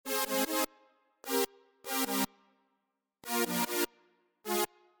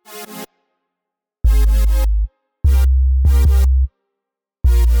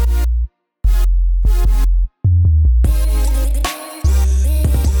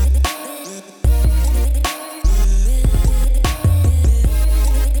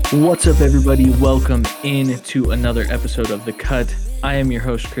What's up, everybody? Welcome into another episode of The Cut. I am your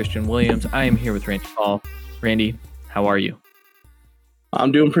host, Christian Williams. I am here with Randy Paul. Randy, how are you?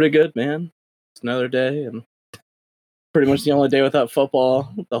 I'm doing pretty good, man. It's another day, and pretty much the only day without football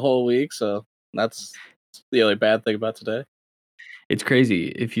the whole week, so that's the only bad thing about today. It's crazy.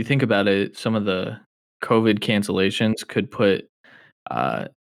 If you think about it, some of the COVID cancellations could put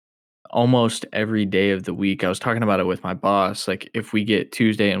almost every day of the week. I was talking about it with my boss. Like, if we get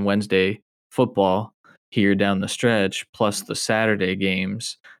Tuesday and Wednesday football here down the stretch, plus the Saturday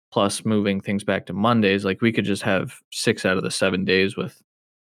games, plus moving things back to Mondays, like we could just have 6 out of the 7 days with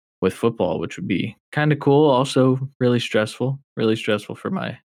football, which would be kind of cool. Also, really stressful for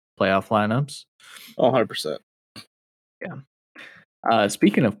my playoff lineups. 100%. Yeah.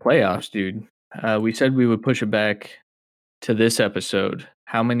 Speaking of playoffs, dude, we said we would push it back to this episode.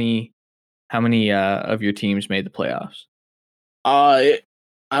 How many of your teams made the playoffs? I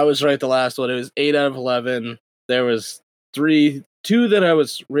was right the last one. It was 8 out of 11. There was two that I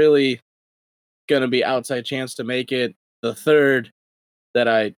was really gonna be outside chance to make it. The third that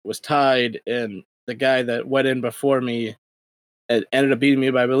I was tied, and the guy that went in before me ended up beating me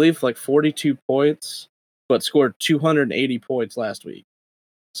by, I believe, like 42 points, but scored 280 points last week.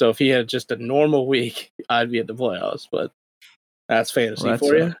 So if he had just a normal week, I'd be at the playoffs. But that's fantasy Well,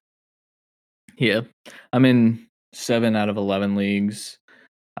 for you. Yeah. I'm in 7 out of 11 leagues.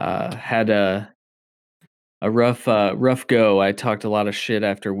 Had a rough go. I talked a lot of shit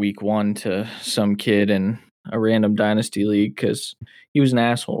after week 1 to some kid in a random dynasty league because he was an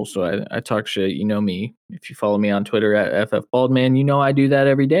asshole. So I talk shit. You know me. If you follow me on Twitter at FFBaldman, you know I do that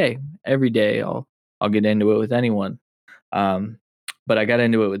every day. Every day I'll get into it with anyone. But I got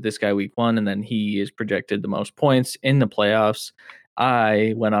into it with this guy week 1, and then he is projected the most points in the playoffs.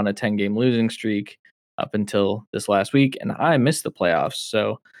 I went on a 10-game losing streak up until this last week, and I missed the playoffs.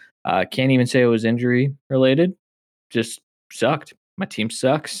 So can't even say it was injury related. Just sucked. My team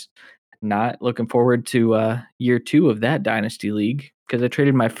sucks. Not looking forward to year 2 of that dynasty league because I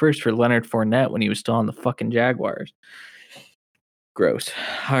traded my first for Leonard Fournette when he was still on the fucking Jaguars. Gross.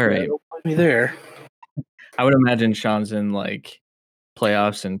 All right. Don't put me there. I would imagine Sean's in like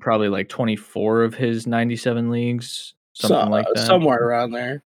playoffs in probably like 24 of his 97 leagues, something like that. Somewhere around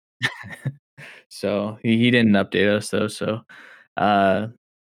there. So he didn't update us though. So I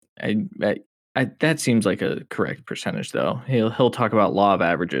that seems like a correct percentage though. He'll talk about law of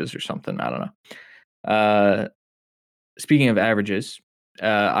averages or something. I don't know. Speaking of averages,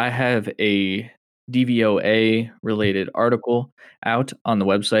 I have a DVOA related article out on the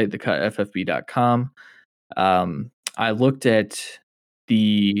website, thecutffb.com. I looked at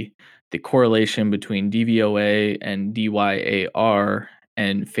the correlation between DVOA and DYAR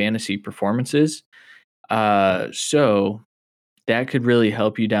and fantasy performances. So that could really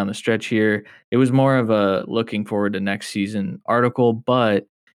help you down the stretch here. It was more of a looking forward to next season article, but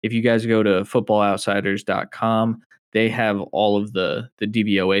if you guys go to footballoutsiders.com, they have all of the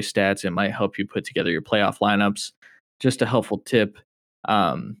DVOA stats. It might help you put together your playoff lineups. Just a helpful tip.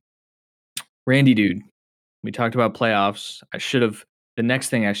 Randy, dude, we talked about playoffs. The next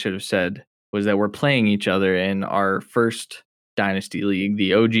thing I should have said was that we're playing each other in our first dynasty league,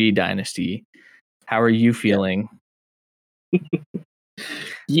 the OG dynasty. How are you feeling?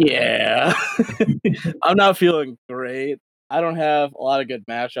 Yeah. I'm not feeling great. I don't have a lot of good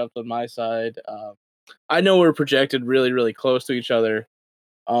matchups on my side. I know we're projected really, really close to each other.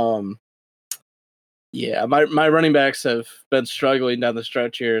 Yeah, my running backs have been struggling down the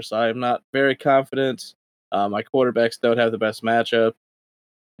stretch here, so I'm not very confident. My quarterbacks don't have the best matchup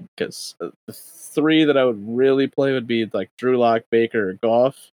because the 3 that I would really play would be like Drew Lock, Baker, or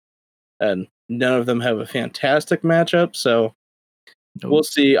Goff, and none of them have a fantastic matchup. So we'll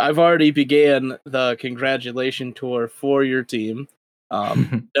see. I've already began the congratulation tour for your team.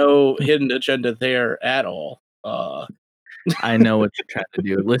 No hidden agenda there at all. I know what you're trying to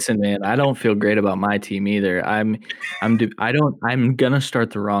do. Listen, man, I don't feel great about my team either. I'm gonna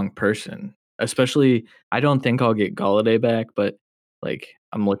start the wrong person. Especially, I don't think I'll get Galladay back, but like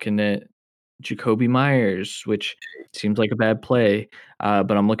I'm looking at Jacoby Myers, which seems like a bad play.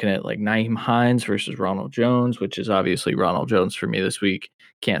 But I'm looking at like Naeem Hines versus Ronald Jones, which is obviously Ronald Jones for me this week.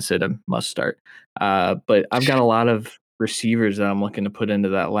 Can't sit him, must start. But I've got a lot of receivers that I'm looking to put into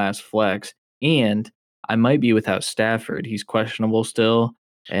that last flex, and I might be without Stafford. He's questionable still,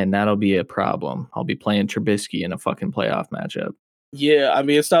 and that'll be a problem. I'll be playing Trubisky in a fucking playoff matchup. Yeah, I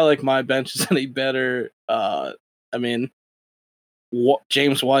mean, it's not like my bench is any better. I mean,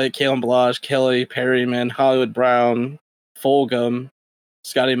 James White, Kalen Balazs, Kelly, Perryman, Hollywood Brown, Fulgham,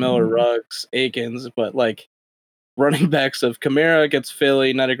 Scotty Miller, Ruggs, Akins, but like running backs of Kamara against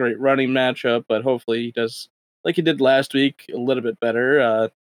Philly. Not a great running matchup, but hopefully he does like he did last week, a little bit better.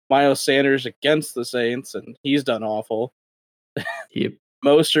 Miles Sanders against the Saints, and he's done awful. Yep.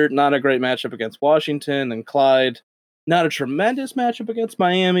 Mostert, not a great matchup against Washington, and Clyde, not a tremendous matchup against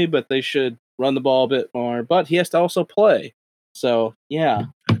Miami, but they should run the ball a bit more. But he has to also play. So yeah,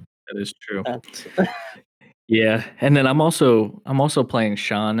 That is true. that's Yeah, and then I'm also playing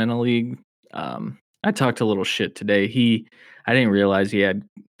Sean in a league. I talked a little shit today. I didn't realize he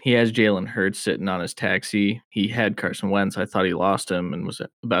has Jalen Hurts sitting on his taxi. He had Carson Wentz. I thought he lost him and was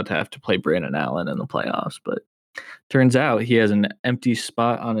about to have to play Brandon Allen in the playoffs, but turns out he has an empty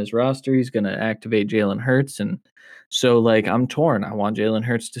spot on his roster. He's going to activate Jalen Hurts, and so like I'm torn. I want Jalen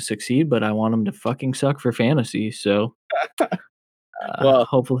Hurts to succeed, but I want him to fucking suck for fantasy. So well.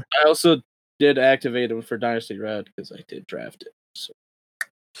 hopefully, I also did activate him for Dynasty Red because I did draft it. So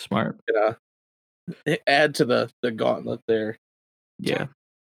smart. add to the gauntlet there. Yeah.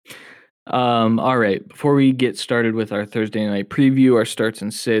 All right. Before we get started with our Thursday night preview, our starts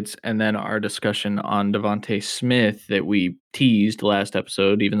and sits, and then our discussion on DeVonta Smith that we teased last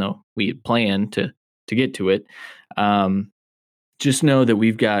episode, even though we had planned to get to it. Um, just know that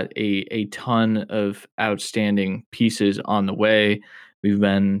we've got a ton of outstanding pieces on the way. We've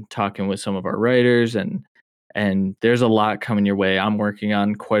been talking with some of our writers, and there's a lot coming your way. I'm working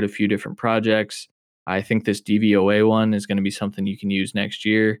on quite a few different projects. I think this DVOA one is going to be something you can use next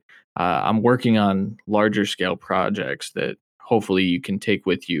year. I'm working on larger scale projects that hopefully you can take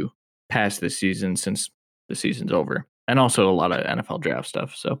with you past this season, since the season's over, and also a lot of NFL draft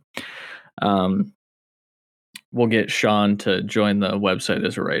stuff. So, um, we'll get Sean to join the website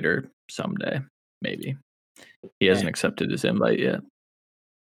as a writer someday. Maybe he Eh, hasn't accepted his invite yet.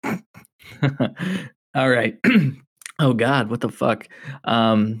 All right. Oh God, what the fuck?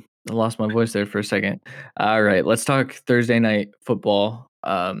 I lost my voice there for a second. All right, let's talk Thursday night football.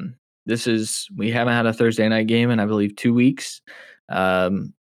 We haven't had a Thursday night game in I believe 2 weeks.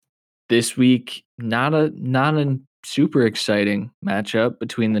 Um, this week, not a super exciting matchup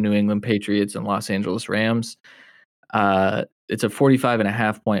between the New England Patriots and Los Angeles Rams. It's a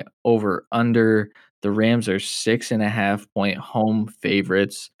 45.5 point over under. The Rams are 6.5 point home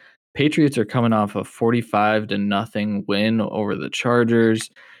favorites. Patriots are coming off a 45-0 win over the Chargers.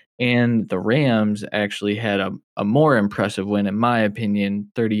 And the Rams actually had a more impressive win, in my opinion,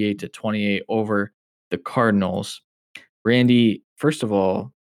 38-28 over the Cardinals. Randy, first of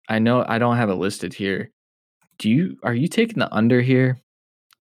all, I know I don't have it listed here. Are you taking the under here?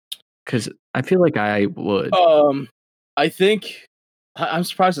 Because I feel like I would. I think I'm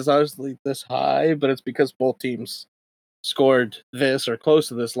surprised it's honestly this high, but it's because both teams scored this or close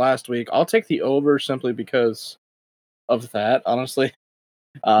to this last week. I'll take the over simply because of that. Honestly,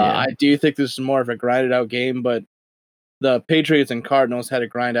 Yeah, I do think this is more of a grinded out game, but the Patriots and Cardinals had a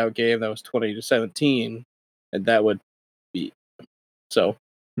grind out game that was 20-17, and that would be so.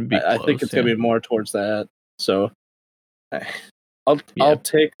 it'd be I think close. it's gonna Yeah, be more towards that. So I'll yeah, I'll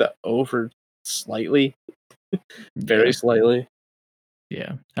take the over slightly, very yeah, slightly.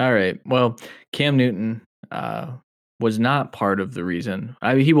 yeah. All right. Well, Cam Newton was not part of the reason.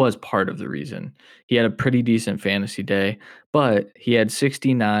 I mean, he was part of the reason. He had a pretty decent fantasy day, but he had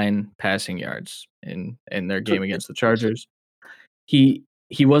 69 passing yards in their game against the Chargers. He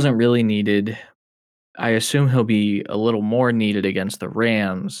wasn't really needed. I assume he'll be a little more needed against the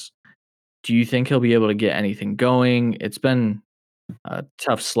Rams. Do you think he'll be able to get anything going? It's been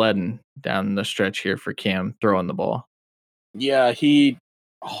tough sledding down the stretch here for Cam throwing the ball. Yeah, he.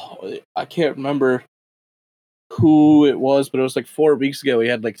 Oh, I can't remember who it was, but it was like 4 weeks ago. He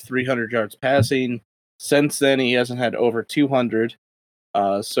had like 300 yards passing. Since then, he hasn't had over 200.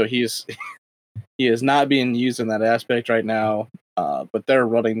 So he is not being used in that aspect right now. But they're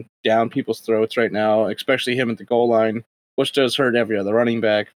running down people's throats right now, especially him at the goal line, which does hurt every other running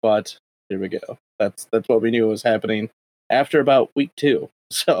back. But here we go. That's what we knew was happening after about week 2.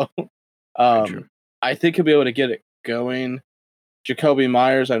 So Very true. I think he'll be able to get it going. Jacoby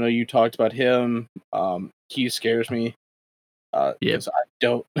Myers, I know you talked about him. He scares me Yep. because I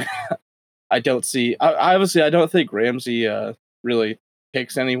don't, I don't see. Obviously, I don't think Ramsey really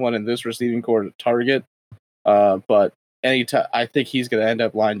picks anyone in this receiving core to target. But anytime, I think he's going to end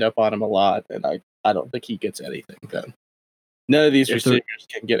up lined up on him a lot, and I don't think he gets anything. Then none of these If the receivers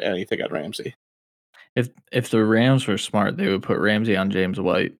can get anything on Ramsey. if the Rams were smart, they would put Ramsey on James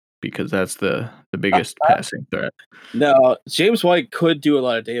White because that's the biggest passing threat. No, James White could do a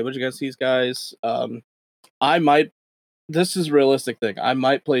lot of damage against these guys. I might. This is a realistic thing. I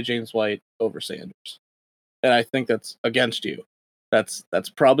might play James White over Sanders, and I think that's against you. That's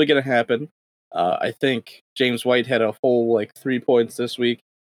probably going to happen. I think James White had a whole like 3 points this week,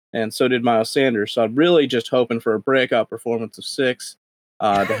 and so did Miles Sanders. So I'm really just hoping for a breakout performance of 6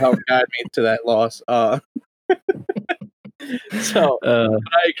 to help guide me to that loss. So Uh,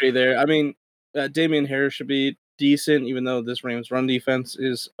 but I agree there. I mean, Damian Harris should be decent, even though this Rams run defense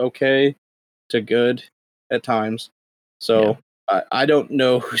is okay to good at times. yeah, So I don't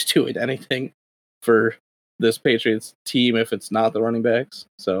know who's doing anything for this Patriots team if it's not the running backs.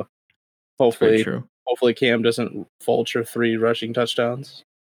 So it's very hopefully, true. hopefully Cam doesn't vulture 3 rushing touchdowns.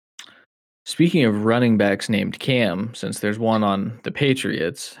 Speaking of running backs named Cam, since there's one on the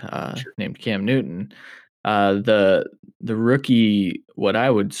Patriots Sure. named Cam Newton, the rookie, what I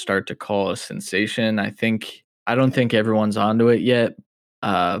would start to call a sensation. I don't think everyone's onto it yet,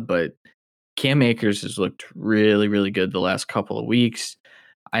 but Cam Akers has looked really, really good the last couple of weeks.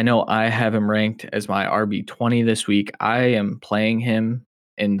 I know I have him ranked as my RB20 this week. I am playing him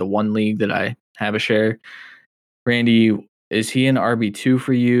in the one league that I have a share. Randy, is he an RB2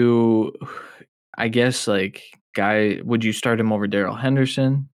 for you? I guess, like, would you start him over Daryl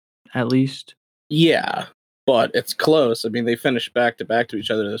Henderson at least? Yeah, but it's close. I mean, they finished back to back to each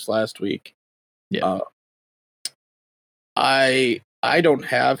other this last week. Yeah. Uh, I don't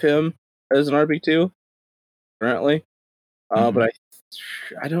have him as an RB2 currently, but Mhm.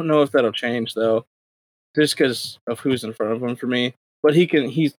 I don't know if that'll change though, just because of who's in front of him for me. But he can.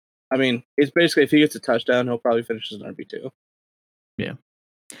 I mean, it's basically if he gets a touchdown, he'll probably finish as an RB2. Of Yeah.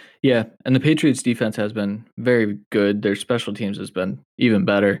 Yeah, and the Patriots defense has been very good. Their special teams has been even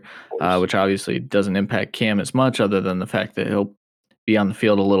better, course. which obviously doesn't impact Cam as much other than the fact that he'll be on the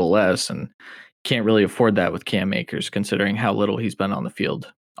field a little less and can't really afford that with Cam Akers considering how little he's been on the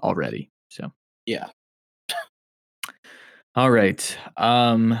field already. So, Yeah, all right.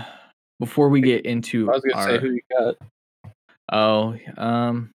 Before we get I into was gonna say who our you got.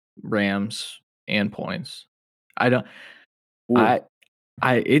 oh, Rams and points. I don't Ooh, I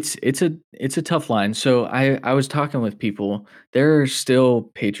it's a tough line. So I was talking with people. There are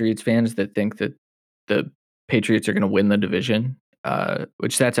still Patriots fans that think that the Patriots are going to win the division,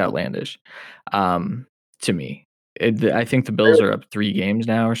 which that's outlandish um, to me. I think the they Bills would, are up 3 games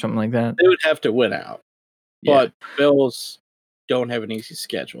now or something like that. they would have to win out, Yeah, but Bills don't have an easy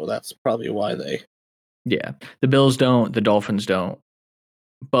schedule. That's probably why they. yeah. The Bills don't. The Dolphins don't.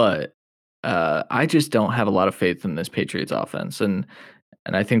 But I just don't have a lot of faith in this Patriots offense, and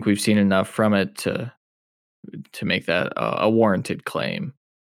I think we've seen enough from it to make that a warranted claim.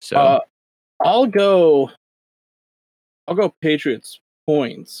 So Uh, I'll go. I'll go Patriots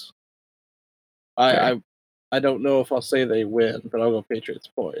points. I okay. I I don't know if I'll say they win, but I'll go Patriots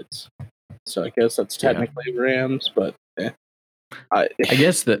points. So I guess that's Yeah. technically Rams, but I I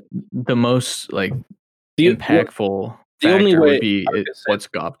guess that the most, like, well, impactful the only factor would way be I was gonna say what's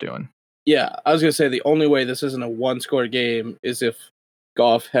Goff doing? yeah, I was gonna say the only way this isn't a one-score game is if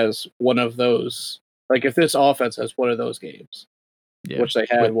Goff has one of those. Like if this offense has one of those games, Yeah. which they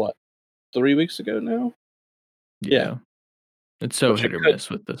had With what 3 weeks ago now. Yeah, yeah. It's so which it hit or could miss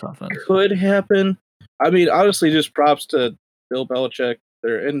with this offense. could happen. I mean, honestly, just props to Bill Belichick.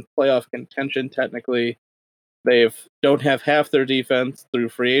 They're in playoff contention technically. They've don't have half their defense through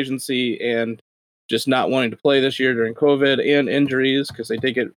free agency and just not wanting to play this year during COVID and injuries because they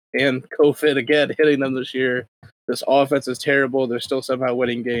did get and COVID again hitting them this year. This offense is terrible. They're still somehow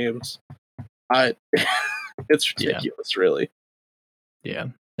winning games. I it's Yeah. ridiculous, really. Yeah.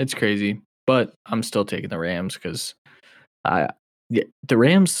 It's crazy, but I'm still taking the Rams because I yeah, the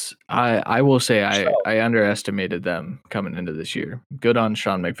Rams, I will say So, I underestimated them coming into this year. Good on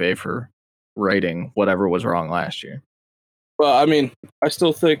Sean McVay for righting whatever was wrong last year. well, I mean, I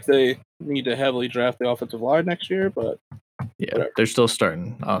still think they need to heavily draft the offensive line next year, but Yeah, whatever. they're still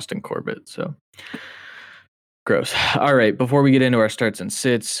starting Austin Corbett, so gross. All right, before we get into our starts and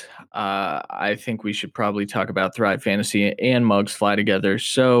sits, I think we should probably talk about Thrive Fantasy and Mugs Fly together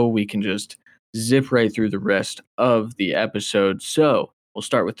so we can just zip right through the rest of the episode. So we'll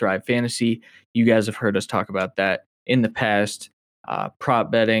start with Thrive Fantasy. You guys have heard us talk about that in the past.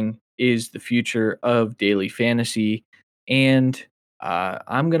 Prop betting is the future of daily fantasy, and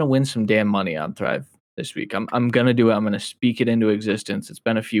I'm gonna win some damn money on Thrive this week. I'm gonna do it. I'm gonna speak it into existence. It's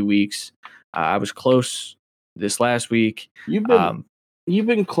been a few weeks. I was close this last week. You've been Um, you've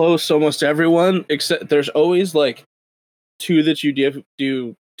been close to almost everyone, except there's always like two that you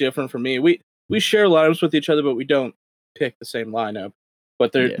do different from me. We share lineups with each other, but we don't pick the same lineup.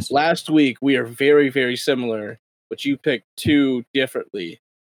 But there yes, last week we are very very similar, but you picked two differently,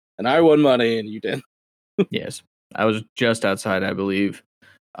 and I won money and you didn't. yes. I was just outside, I believe.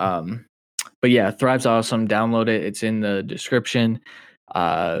 Um, but yeah, Thrive's awesome. Download it. It's in the description.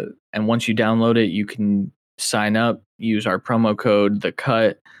 And once you download it, you can sign up, use our promo code the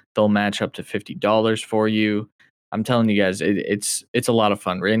cut. They'll match up to $50 for you. I'm telling you guys, it's a lot of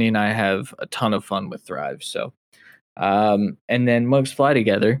fun. Randy and I have a ton of fun with Thrive. So, and then Mugs Fly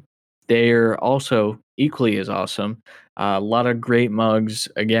Together. They're also equally as awesome. A lot of great mugs.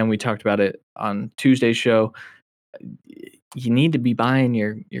 Again, we talked about it on Tuesday's show. You need to be buying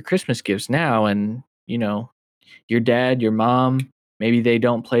your Christmas gifts now, and your dad, your mom, maybe they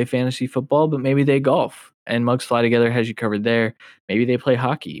don't play fantasy football, but maybe they golf. And Mugs Fly Together has you covered there. Maybe they play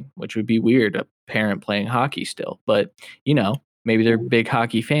hockey, which would be weird, a parent playing hockey still. But, maybe they're big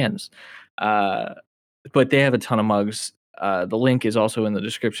hockey fans. Uh, but they have a ton of mugs. The link is also in the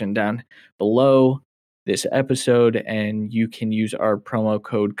description down below this episode, and you can use our promo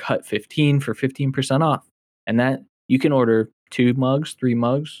code CUT15 for 15% off. And that you can order 2 mugs, 3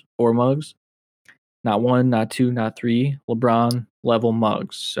 mugs, 4 mugs, not 1, not 2, not 3 LeBron level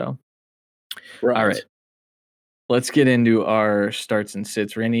mugs. So, all Right. right, let's get into our starts and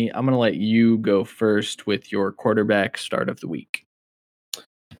sits. Randy, I'm going to let you go first with your quarterback start of the week.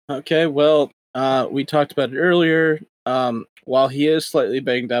 Okay, well, we talked about it earlier. While he is slightly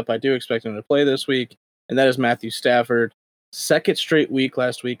banged up, I do expect him to play this week, and that is Matthew Stafford. Second straight week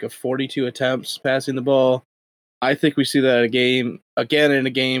last week of 42 attempts passing the ball. I think we see that again in a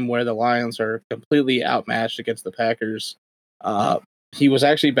game where the Lions are completely outmatched against the Packers. He was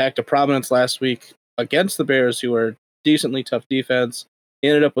actually back to prominence last week against the Bears, who are decently tough defense. He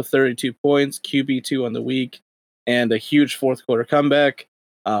ended up with 32 points, QB2 on the week, and a huge fourth quarter comeback.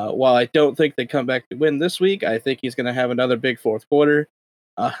 While I don't think they come back to win this week, I think he's going to have another big fourth quarter.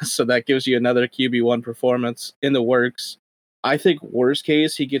 So that gives you another QB1 performance in the works. I think worst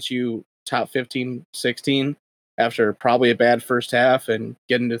case, he gets you top 15, 16 after probably a bad first half and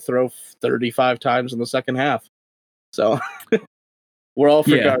getting to throw 35 times in the second half. So we're all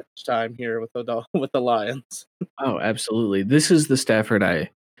for Yeah. garbage time here with the Lions. Oh, absolutely. This is the Stafford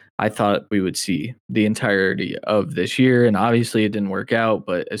I thought we would see the entirety of this year, and obviously it didn't work out.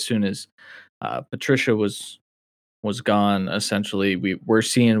 But as soon as Patricia was gone, essentially we're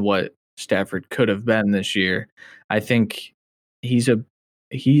seeing what Stafford could have been this year. I think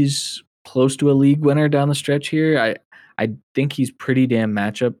he's close to a league winner down the stretch here. I think he's pretty damn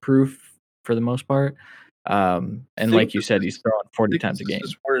matchup proof for the most part. And like you said, he's throwing 40 think times this a is game.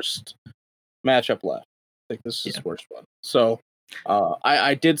 his worst matchup left. I think this is Yeah. his worst one. So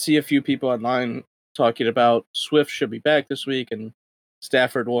I did see a few people online talking about Swift should be back this week and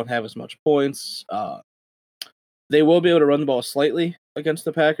Stafford won't have as much points. They will be able to run the ball slightly against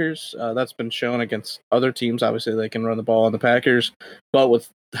the Packers. That's been shown against other teams. Obviously, they can run the ball on the Packers, but with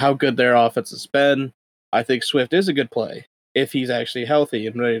how good their offense has been, I think Swift is a good play if he's actually healthy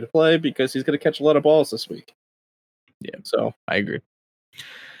and ready to play because he's going to catch a lot of balls this week. Yeah, So I agree.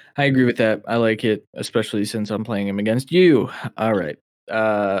 I agree with that. I like it, especially since I'm playing him against you. All right.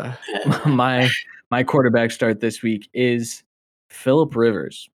 Uh, my quarterback start this week is Philip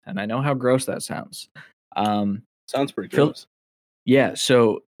Rivers, and I know how gross that sounds. sounds pretty Phil, gross. yeah.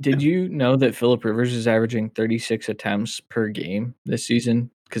 So, did you know that Philip Rivers is averaging 36 attempts per game this season?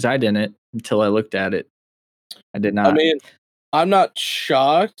 Because I didn't until I looked at it. I did I not. mean, I'm not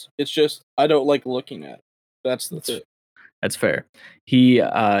shocked. It's just I don't like looking at it. That's the That's thing. That's fair. He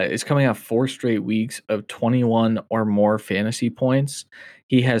is coming off 4 straight weeks of 21 or more fantasy points.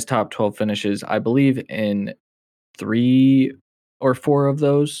 He has top 12 finishes, I believe, in 3 or 4 of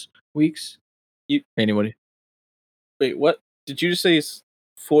those weeks. You Anybody? wait, what did you just say?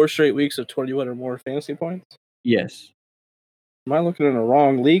 4 straight weeks of 21 or more fantasy points? Yes, Am I looking in the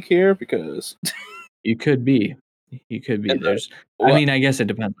wrong league here? Because you could be. You could be. in the I what? mean, I guess it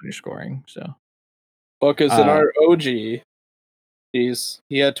depends on your scoring. So, Well, because in uh, our OG,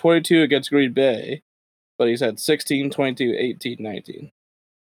 he had 22 against Green Bay, but he's had 16, 22, 18, 19.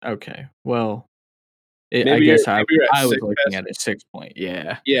 okay. Well, I Maybe guess you're at I was six looking past. at a 6 point.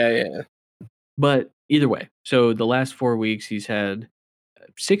 Yeah. Yeah, yeah. But either way, so the last 4 weeks he's had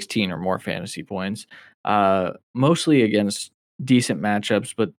 16 or more fantasy points, mostly against decent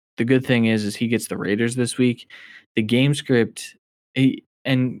matchups. But the good thing is he gets the Raiders this week. The game script,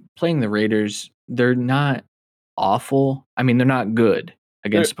 and playing the Raiders, they're not awful. I mean, they're not good They're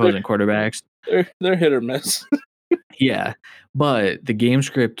against they're opposing quarterbacks. they're hit or miss. Yeah, but the game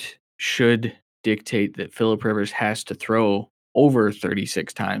script should dictate that Philip Rivers has to throw over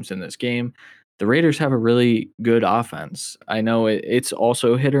 36 times in this game. The Raiders have a really good offense. I know it's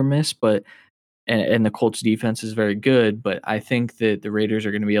also hit or miss, but and the Colts defense is very good, but I think that the Raiders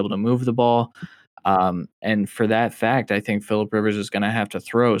are going to be able to move the ball. And for that fact, I think Phillip Rivers is going to have to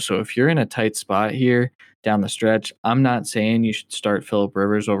throw. So if you're in a tight spot here down the stretch, I'm not saying you should start Phillip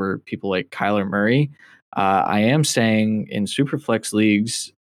Rivers over people like Kyler Murray. I am saying in Superflex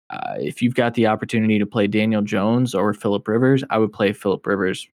leagues, if you've got the opportunity to play Daniel Jones or Phillip Rivers, I would play Phillip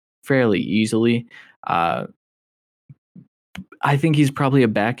Rivers fairly easily. Uh, I think he's probably a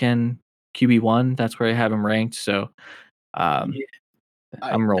back end QB1. That's where I have him ranked. So um, Yeah,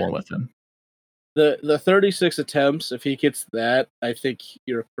 I I'm rolling with him. the 36 attempts, if he gets that, I think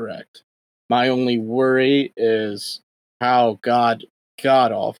you're correct. My only worry is how god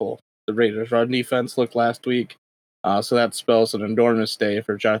awful the Raiders' run defense looked last week. So that spells an enormous day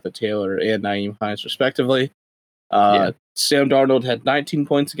for Jonathan Taylor and Naeem Hines, respectively. Yeah. Sam Darnold had 19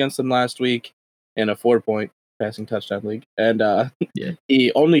 points against them last week in a 4-point passing touchdown league, and Yeah.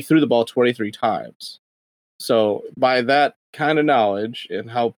 he only threw the ball 23 times. So, by that kind of knowledge and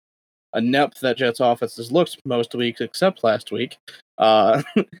how inept that Jets offense has looked most weeks except last week, uh,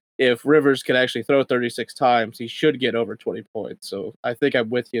 if Rivers could actually throw 36 times, he should get over 20 points. So, I think I'm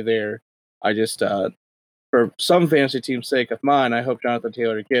with you there. I just, for some fantasy team's sake of mine, I hope Jonathan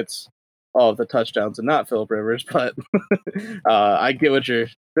Taylor gets all of the touchdowns and not Philip Rivers. But I get what you're.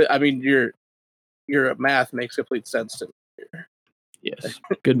 I mean, your math makes complete sense to me. Yes.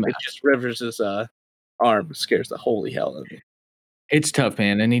 Good It's math. just Rivers's arm scares the holy hell out of me. It's tough,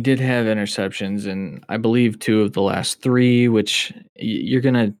 man, and he did have interceptions, and I believe 2 of the last 3, which you're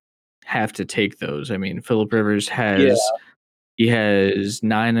gonna have to take those. I mean, Philip Rivers Yeah, has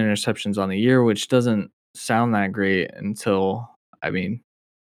 9 interceptions on the year, which doesn't sound that great until I mean,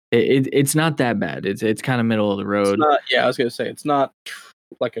 it's not that bad. It's kinda middle of the it's road. not. Yeah, I was gonna say it's not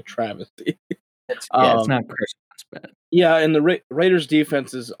like a travesty. It's um, not Christmas bad. yeah, and the Raiders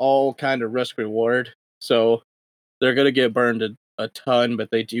defense is all kind of risk reward, so they're gonna get burned a ton, but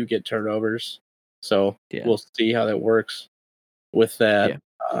they do get turnovers. So Yeah. we'll see how that works with that. Yeah.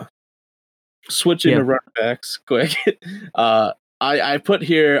 Uh, Switching Yeah. to running backs quick. uh, I put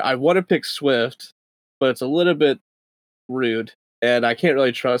here I want to pick Swift, but it's a little bit rude, and I can't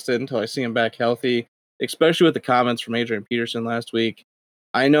really trust it until I see him back healthy. Especially with the comments from Adrian Peterson last week.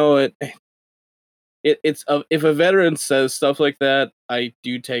 I know it's if a veteran says stuff like that, I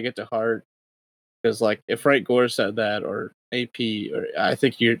do take it to heart because like if Frank Gore said that or AP, or I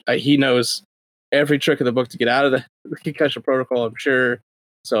think he knows every trick in the book to get out of the concussion protocol. I'm sure.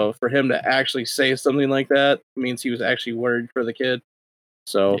 So for him to actually say something like that means he was actually worried for the kid.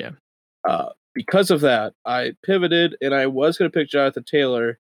 So Yeah. because of that, I pivoted and I was going to pick Jonathan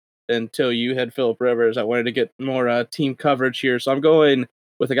Taylor until you had Philip Rivers. I wanted to get more team coverage here, so I'm going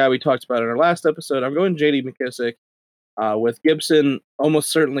with the guy we talked about in our last episode. I'm going J.D. McKissick. With Gibson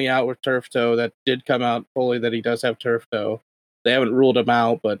almost certainly out with turf toe. That did come out fully that he does have turf toe. They haven't ruled him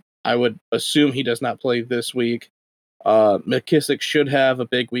out, but I would assume he does not play this week. McKissick should have a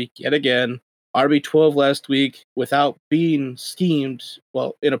big week yet again. RB12 last week without being schemed,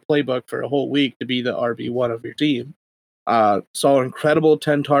 well, in a playbook for a whole week to be the RB1 of your team. Saw incredible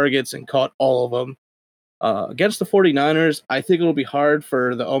 10 targets and caught all of them. Against the 49ers, I think it'll be hard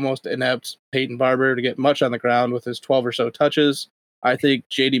for the almost inept Peyton Barber to get much on the ground with his 12 or so touches. I think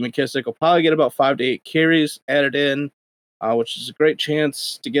JD McKissick will probably get about 5 to 8 carries added in, which is a great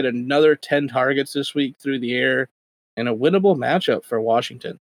chance to get another 10 targets this week through the air and a winnable matchup for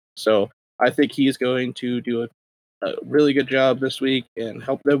Washington. So I think he's going to do a really good job this week and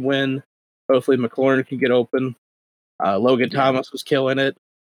help them win. Hopefully, McLaurin can get open. Logan Yeah. Thomas was killing it.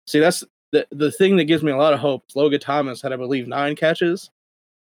 See, that's the thing that gives me a lot of hope. Logan Thomas had, I believe, 9 catches,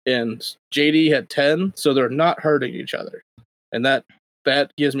 and JD had 10, so they're not hurting each other, and that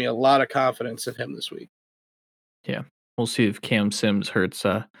gives me a lot of confidence in him this week. Yeah. We'll see if Cam Sims hurts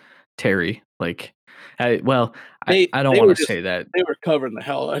Terry. Like well, I don't They wanna were just say that. they were covering the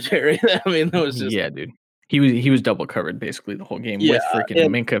hell out of Terry. I mean, that was just Yeah, dude. He was double covered basically the whole game yeah, with freaking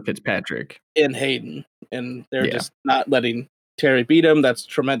and Minkah Fitzpatrick. Hayden, and they're Yeah. just not letting Terry beat him. That's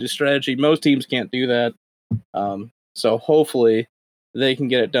tremendous strategy. Most teams can't do that. So hopefully they can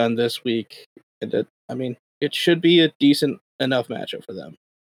get it done this week. And I mean, it should be a decent enough matchup for them.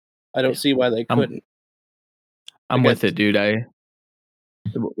 I don't Yeah. see why they I'm couldn't I'm with it, against. dude.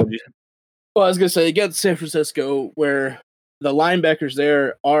 What'd you say? Well, I was gonna say against San Francisco, where the linebackers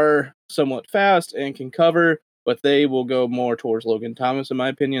there are somewhat fast and can cover, but they will go more towards Logan Thomas, in my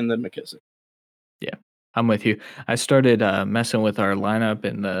opinion, than McKissick. Yeah. I'm with you. I started messing with our lineup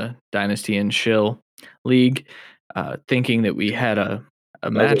in the Dynasty and Shill League, thinking that we had a I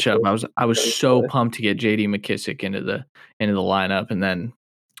was gonna matchup. I was so say, pumped to get JD McKissick into the lineup, and then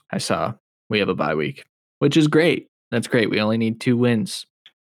I saw we have a bye week, which is great. That's great. We only need 2 wins.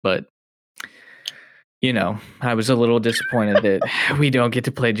 But I was a little disappointed that we don't get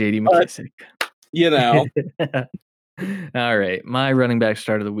to play JD But McKissick. you know, All right. My running back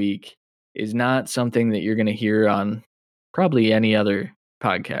start of the week is not something that you're going to hear on probably any other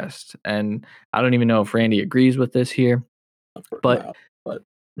podcast. And I don't even know if Randy agrees with this here, but no, but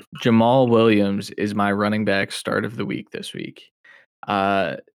Jamal Williams is my running back start of the week this week.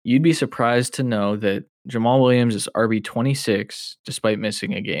 You'd be surprised to know that Jamal Williams is RB 26 despite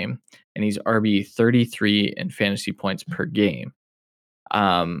missing a game, and he's RB 33 in fantasy points per game.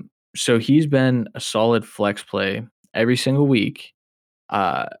 So he's been a solid flex play every single week.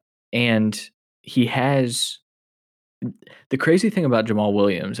 Uh, and he has the crazy thing about Jamal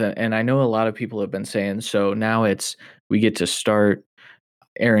Williams, and I know a lot of people have been saying, so now we get to start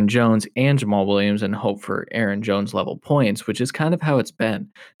Aaron Jones and Jamal Williams and hope for Aaron Jones level points, which is kind of how it's been.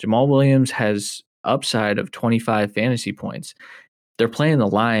 Jamal Williams has upside of 25 fantasy points. They're playing the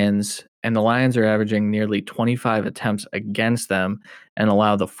Lions, and the Lions are averaging nearly 25 attempts against them and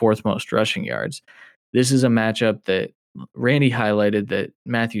allow the fourth most rushing yards. This is a matchup that Randy highlighted that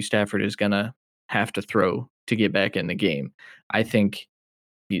Matthew Stafford is going to have to throw to get back in the game. I think,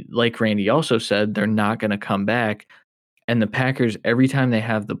 like Randy also said, they're not going to come back. And the Packers, every time they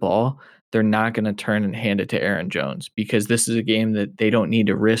have the ball, they're not going to turn and hand it to Aaron Jones because this is a game that they don't need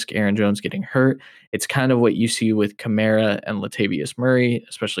to risk Aaron Jones getting hurt. It's kind of what you see with Kamara and Latavius Murray,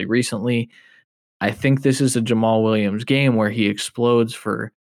 especially recently. I think this is a Jamal Williams game where he explodes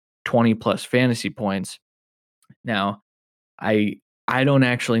for 20 plus fantasy points. Now, I I don't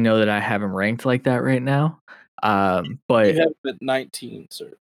actually know that I have him ranked like that right now. you But have him at 19,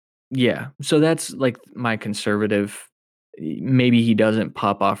 sir. yeah, so that's like my conservative. Maybe he doesn't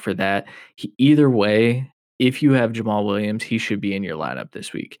pop off for that. Either way, if you have Jamal Williams, he should be in your lineup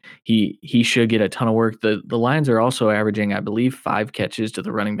this week. He should get a ton of work. The Lions are also averaging, I believe, 5 catches to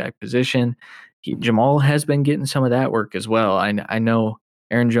the running back position. Jamal has been getting some of that work as well. I know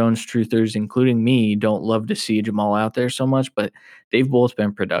Aaron Jones truthers, including me, don't love to see Jamal out there so much, but they've both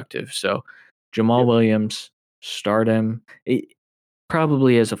been productive. So Jamal Yep. Williams, start him.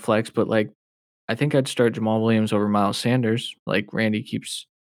 Probably as a flex, but, like, I think I'd start Jamal Williams over Miles Sanders, like Randy keeps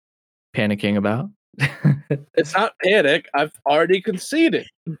panicking about. It's not panic. I've already conceded.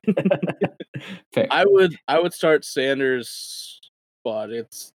 Fair. I would start Sanders, but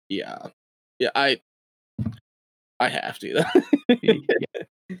it's yeah. I have to. Yeah.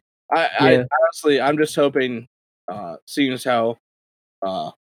 I Yeah. honestly, I'm just hoping, seeing as how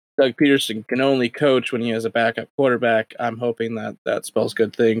uh, Doug Peterson can only coach when he has a backup quarterback. I'm hoping that that spells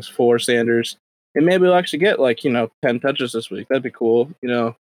good things for Sanders, and maybe we'll actually get 10 touches this week. That'd be cool.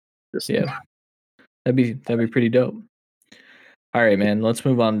 Just Yeah. That'd be pretty dope. All right, man, let's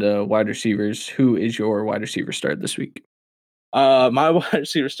move on to wide receivers. Who is your wide receiver start this week? my wide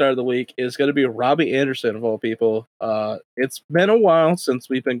receiver start of the week is going to be Robbie Anderson of all people. It's been a while since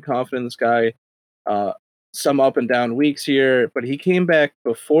we've been confident in this guy. Uh, some up and down weeks here, but he came back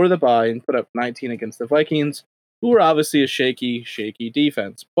before the bye and put up 19 against the Vikings, who were obviously a shaky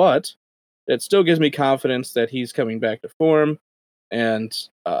defense. But it still gives me confidence that he's coming back to form. And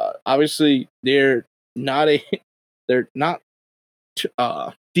obviously, not a they're not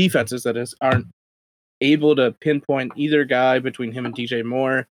defenses aren't able to pinpoint either guy between him and DJ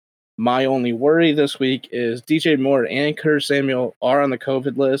Moore. My only worry this week is DJ Moore and Curtis Samuel are on the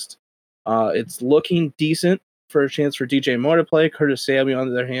COVID list. It's looking decent for a chance for DJ Moore to play. Curtis Samuel, on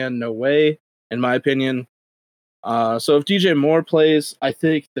the other hand, no way, in my opinion. So if DJ Moore plays, I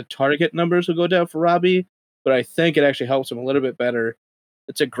think the target numbers will go down for Robbie, but I think it actually helps him a little bit better.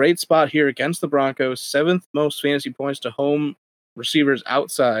 It's a great spot here against the Broncos, 7th most fantasy points to home receivers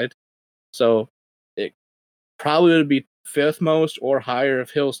outside. So it probably would be 5th most or higher if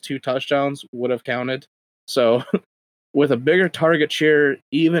Hill's 2 touchdowns would have counted. So with a bigger target share,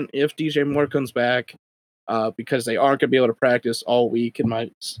 even if DJ Moore comes back, because they aren't going to be able to practice all week, and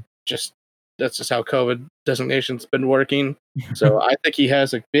that's just how COVID designation's been working. So I think he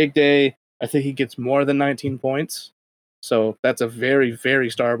has a big day. I think he gets more than 19 points. So that's a very, very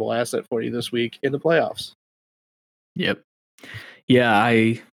starable asset for you this week in the playoffs. Yep. Yeah,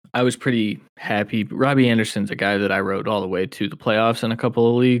 I was pretty happy. Robbie Anderson's a guy that I rode all the way to the playoffs in a couple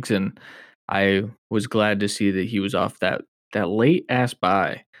of leagues, and I was glad to see that he was off that late ass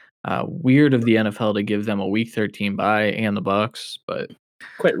bye. Weird of the NFL to give them a week 13 bye and the Bucks, but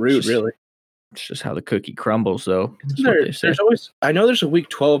Quite it's rude, just really. it's just how the cookie crumbles, though. Isn't That's what there? they say. There's always. I know there's a week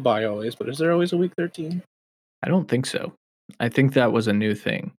 12 bye always, but is there always a week 13? I don't think so. I think that was a new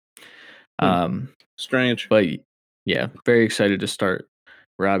thing. Hmm. Um, Strange. but yeah, very excited to start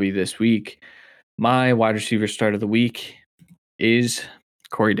Robbie this week. My wide receiver start of the week is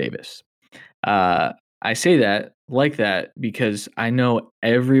Corey Davis. I say that like that because I know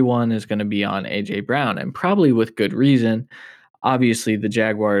everyone is going to be on AJ Brown, and probably with good reason. Obviously, the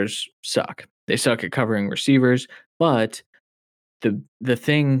Jaguars suck. They suck at covering receivers, but the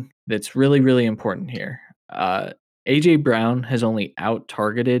thing that's really important here, AJ Brown has only out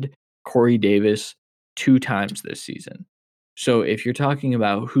targeted Corey Davis 2 times this season. So if you're talking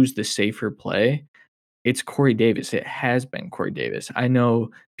about who's the safer play, it's Corey Davis. It has been Corey Davis. I know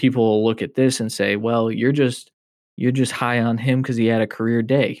people will look at this and say, "Well, you're just high on him because he had a career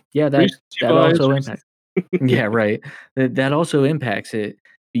day." Yeah, that Recency that bias. also impacts. Yeah, right. That also impacts it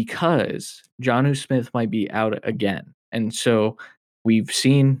because Jonnu Smith might be out again. And so we've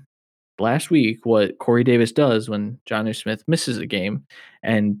seen last week what Corey Davis does when Jonnu Smith misses a game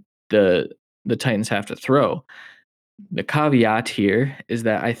and the Titans have to throw. The caveat here is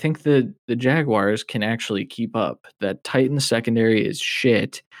that I think the Jaguars can actually keep up. That Titans secondary is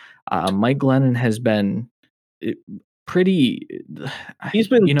shit. Mike Glennon has been eh, pretty, He's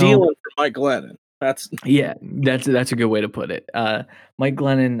been you know, dealing for Mike Glennon. That's yeah, that's a good way to put it. Mike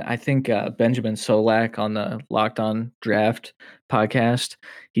Glennon, I think Benjamin Solak on the Locked On Draft podcast,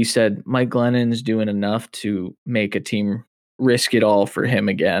 he said Mike Glennon is doing enough to make a team risk it all for him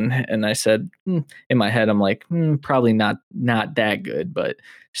again. And I said, in my head, I'm like, probably not that good, but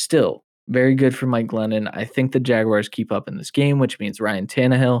still very good for Mike Glennon. I think the Jaguars keep up in this game, which means Ryan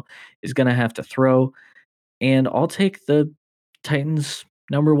Tannehill is going to have to throw, and I'll take the Titans'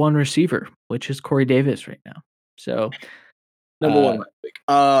 number one receiver, which is Corey Davis right now. So, number one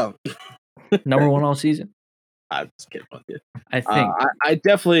uh, last week. number one all season, I'm just kidding with you. I think. I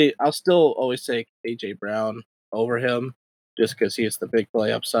definitely, I'll still always take AJ Brown over him, just because he has the big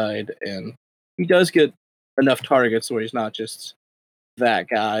play upside, and he does get enough targets where he's not just that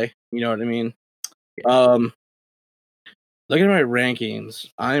guy. You know what I mean? Um, Looking at my rankings,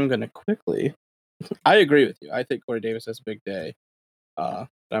 I'm gonna quickly. I agree with you. I think Corey Davis has a big day.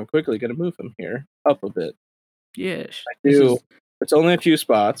 I'm quickly gonna move him here up a bit. Yes, I this do. is It's only a few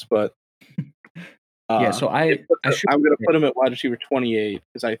spots, but yeah. So I should I'm gonna put him at wide receiver 28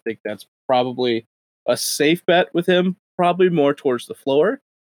 because I think that's probably a safe bet with him. Probably more towards the floor.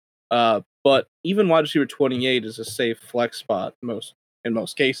 But even wide receiver 28 is a safe flex spot in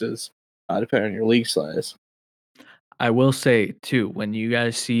most cases, depending on your league size. I will say too, when you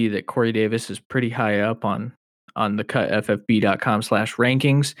guys see that Corey Davis is pretty high up on the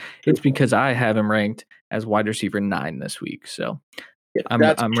cutffb.com/rankings, True. it's because I have him ranked as wide receiver 9 this week. So Yeah, I'm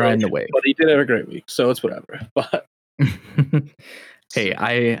that's I'm riding the atrocious, wave. but he did have a great week, so it's whatever. But Hey,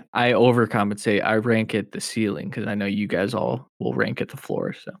 I overcompensate. I rank at the ceiling because I know you guys all will rank at the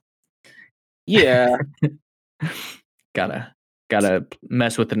floor. So yeah, gotta gotta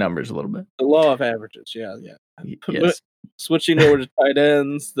mess with the numbers a little bit. the law of averages. Yeah, yeah. Yes. Switching over to tight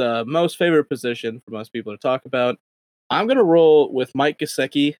ends, the most favorite position for most people to talk about. I'm gonna roll with Mike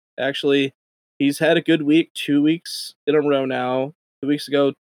Gesicki. Actually, he's had a good week, 2 weeks in a row now. 2 weeks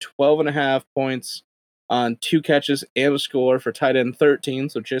ago, 12 and a half points on 2 catches and a score for tight end 13,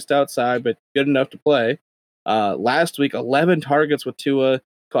 so just outside, but good enough to play. Last week, 11 targets with Tua,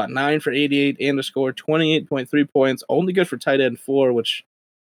 caught 9 for 88 and a score, 28.3 points, only good for tight end 4, which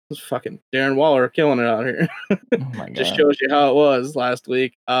was fucking Darren Waller killing it out here. Oh my Just god. shows you how it was last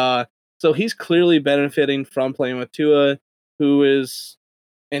week. So he's clearly benefiting from playing with Tua, who is,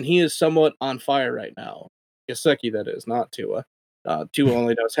 and he is somewhat on fire right now. Gesicki, that is, not Tua. Tua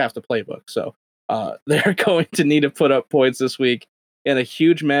only knows half the playbook, so they're going to need to put up points this week in a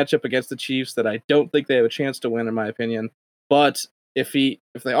huge matchup against the Chiefs that I don't think they have a chance to win, in my opinion. But if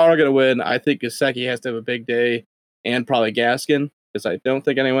they are going to win, I think Gesicki has to have a big day, and probably Gaskin, because I don't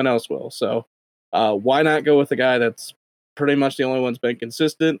think anyone else will. So why not go with the guy that's pretty much the only one's been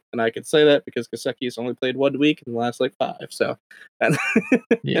consistent? And I can say that because Gesicki's only played 1 week in the last like 5. So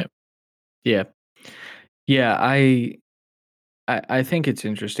Yeah. Yeah. Yeah, I think it's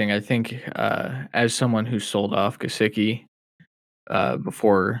interesting. I think as someone who sold off Gasicki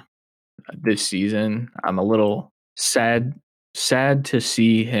before this season, I'm a little sad to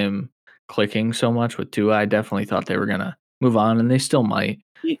see him clicking so much with Tua. I definitely thought they were gonna move on, and they still might.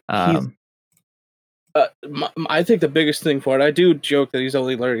 he's Um, I think the biggest thing for it, I do joke that he's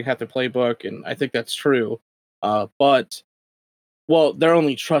only learning half the playbook, and I think that's true. But well, they're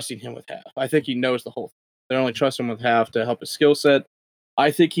only trusting him with half. I think he knows the whole thing. They're only trusting him with half to help his skill set. I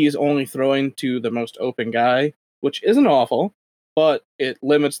think he's only throwing to the most open guy, which isn't awful, but it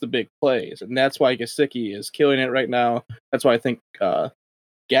limits the big plays, and that's why Gesicki is killing it right now. That's why I think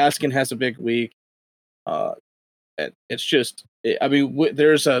Gaskin has a big week. Uh, and it's just, I mean,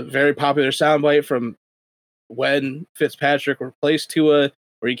 there's a very popular soundbite from when Fitzpatrick replaced Tua,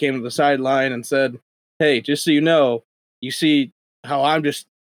 where he came to the sideline and said, hey, just so you see how I'm just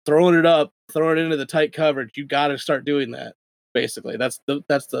throwing it up, throwing it into the tight coverage. You got to start doing that. Basically, that's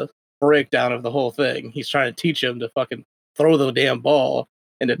the breakdown of the whole thing. He's trying to teach him to fucking throw the damn ball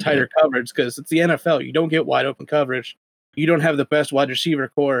into Yeah. tighter coverage because it's the NFL. You don't get wide open coverage. You don't have the best wide receiver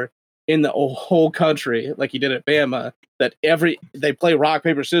core in the whole country like you did at Bama. That they play rock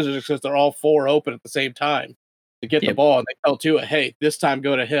paper scissors because they're all four open at the same time to get the Yep. ball, and they tell Tua, hey, this time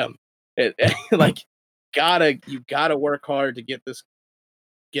go to him. Like you gotta work hard to get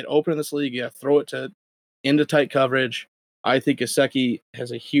open in this league. You gotta throw it into tight coverage. I think Gesicki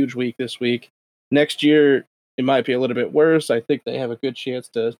has a huge week this week. Next year, it might be a little bit worse. I think they have a good chance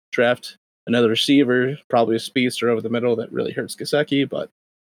to draft another receiver, probably a speedster over the middle that really hurts Gesicki, but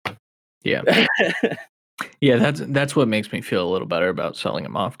Yeah. Yeah, that's what makes me feel a little better about selling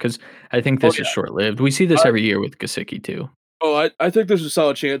him off because I think oh this is yeah. short-lived. We see this I, every year with Gesicki too. I think there's a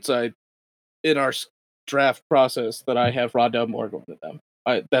solid chance in our draft process that I have Rondell Moore going to them.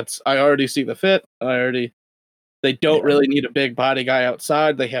 I already see the fit. They don't Yeah, really need a big body guy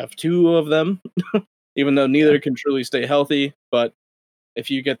outside. They have two of them, even though yeah, neither can truly stay healthy. But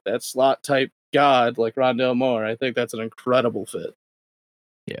if you get that slot type god like Rondell Moore, I think that's an incredible fit.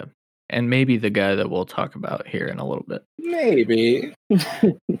 yeah. And maybe the guy that we'll talk about here in a little bit. Maybe.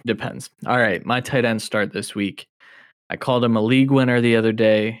 Depends. All right, my tight end start this week. I called him a league winner the other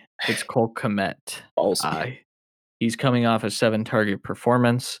day. It's Cole Kmet. Ballsy. Uh, he's coming off a 7-target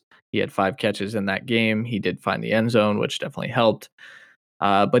performance. He had 5 catches in that game. He did find the end zone, which definitely helped.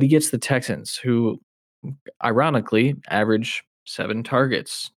 But he gets the Texans, who ironically average 7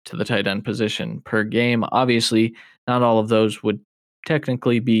 targets to the tight end position per game. Obviously, not all of those would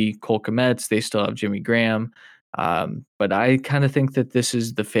technically be Cole Kmet's. They still have Jimmy Graham. But I kind of think that this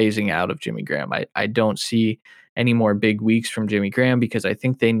is the phasing out of Jimmy Graham. I don't see any more big weeks from Jimmy Graham because I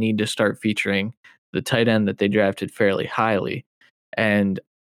think they need to start featuring the tight end that they drafted fairly highly. And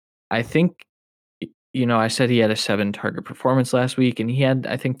I think, I said he had a 7-target performance last week, and he had,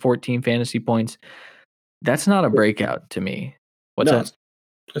 I think, 14 fantasy points. That's not a breakout to me. What's No, that?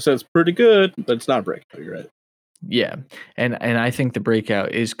 it says pretty good, but it's not a breakout. You're right. Yeah. And I think the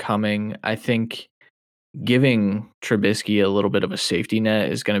breakout is coming. I think giving Trubisky a little bit of a safety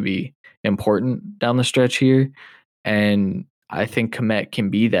net is going to be important down the stretch here. And I think Kmet can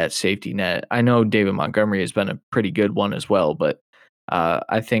be that safety net. I know David Montgomery has been a pretty good one as well, but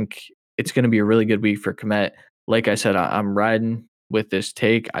I think it's going to be a really good week for Kmet. Like I said, I'm riding with this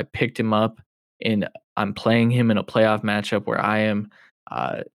take. I picked him up, and I'm playing him in a playoff matchup where I am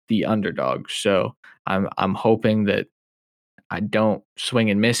the underdog. So I'm hoping that I don't swing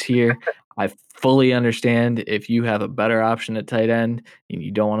and miss here. I fully understand if you have a better option at tight end and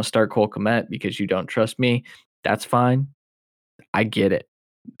you don't want to start Cole Kmet because you don't trust me. That's fine. I get it.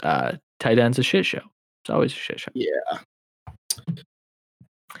 Tight end's a shit show. It's always a shit show. Yeah.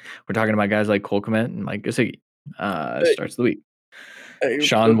 We're talking about guys like Cole Kmet and Mike Gesicki. Hey, Starts the week. hey,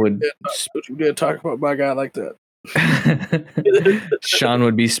 Sean would don't you dare talk about my guy like that. Sean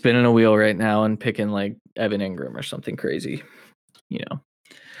would be spinning a wheel right now and picking like Evan Ingram or something crazy.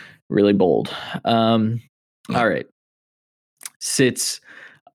 Really bold. All right. Sits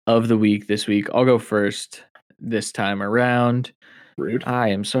of the week this week. I'll go first this time around. Rude. I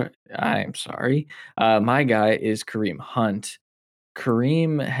am sorry. My guy is Kareem Hunt.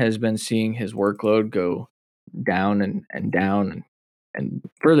 Kareem has been seeing his workload go down and down and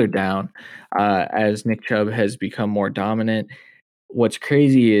further down as Nick Chubb has become more dominant. What's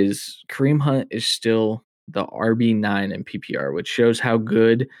crazy is Kareem Hunt is still the RB9 in PPR, which shows how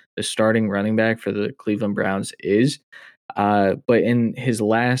good the starting running back for the Cleveland Browns is. But in his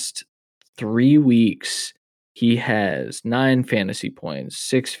last 3 weeks, he has 9 fantasy points,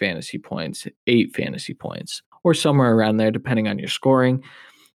 6 fantasy points, 8 fantasy points, or somewhere around there, depending on your scoring.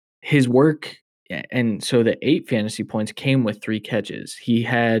 His work, and so the 8 fantasy points came with 3 catches. He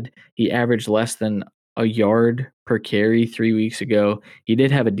averaged less than a yard per carry 3 weeks ago. He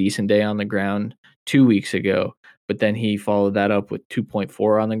did have a decent day on the ground 2 weeks ago, but then he followed that up with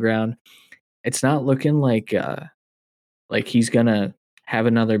 2.4 on the ground. It's not looking like he's gonna have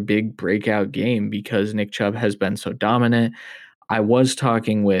another big breakout game because Nick Chubb has been so dominant. I was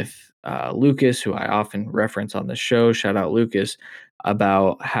talking with Lucas, who I often reference on the show. Shout out Lucas,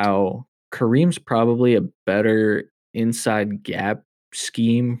 about how Kareem's probably a better inside gap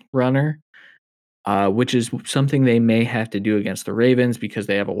scheme runner, which is something they may have to do against the Ravens because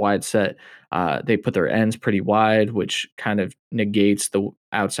they have a wide set. They put their ends pretty wide, which kind of negates the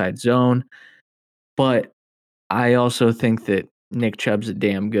outside zone. But I also think that Nick Chubb's a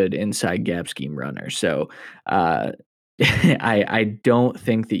damn good inside gap scheme runner. So uh, I don't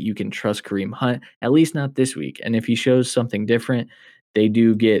think that you can trust Kareem Hunt, at least not this week. And if he shows something different, they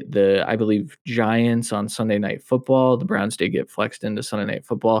do get I believe, Giants on Sunday Night Football. The Browns did get flexed into Sunday Night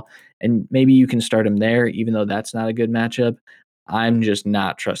Football, and maybe you can start him there, even though that's not a good matchup. I'm just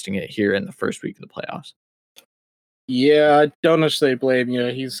not trusting it here in the first week of the playoffs. Yeah, I don't necessarily blame you.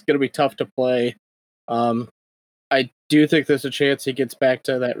 He's going to be tough to play. Um, I do think there's a chance he gets back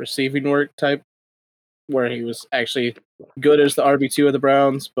to that receiving work type where he was actually good as the RB2 of the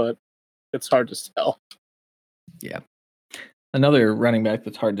Browns, but it's hard to tell. Yeah. Another running back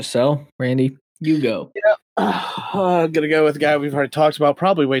that's hard to sell, Randy, you go. Yeah, I'm going to go with a guy we've already talked about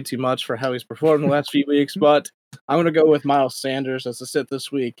probably way too much for how he's performed the last few weeks, but I'm going to go with Miles Sanders as a sit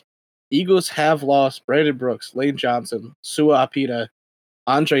this week. Eagles have lost Brandon Brooks, Lane Johnson, Sua Apita,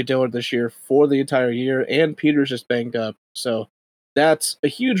 Andre Dillard this year for the entire year, and Peters just banged up. So that's a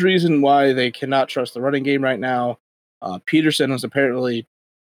huge reason why they cannot trust the running game right now. Peterson has apparently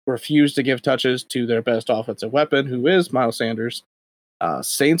refused to give touches to their best offensive weapon, who is Miles Sanders.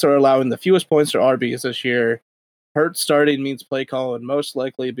 Saints are allowing the fewest points to RBs this year. Hurts starting means play call would most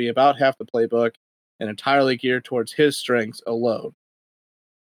likely be about half the playbook and entirely geared towards his strengths alone.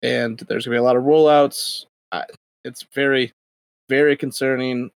 And there's going to be a lot of rollouts. It's very, very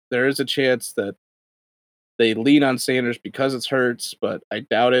concerning. There is a chance that they lean on Sanders because it's Hurts, but I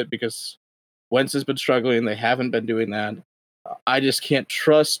doubt it because Wentz has been struggling. They haven't been doing that. I just can't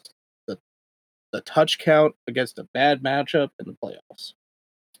trust the touch count against a bad matchup in the playoffs.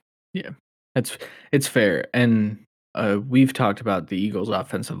 Yeah, it's fair, and we've talked about the Eagles'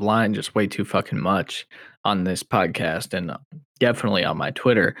 offensive line just way too fucking much on this podcast, and definitely on my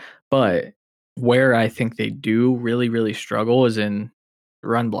Twitter. But where I think they do really, really struggle is in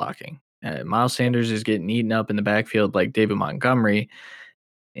run blocking. Miles Sanders is getting eaten up in the backfield like David Montgomery,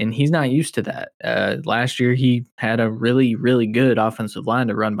 and he's not used to that. Last year, he had a really, really good offensive line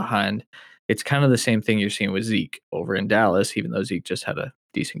to run behind. It's kind of the same thing you're seeing with Zeke over in Dallas, even though Zeke just had a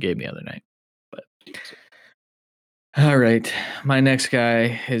decent game the other night. But all right, my next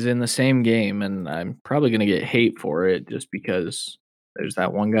guy is in the same game, and I'm probably going to get hate for it just because there's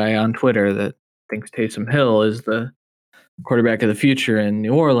that one guy on Twitter that thinks Taysom Hill is the quarterback of the future in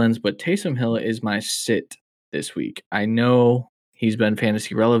New Orleans, but Taysom Hill is my sit this week. I know he's been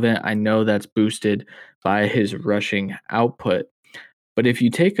fantasy relevant. I know that's boosted by his rushing output. But if you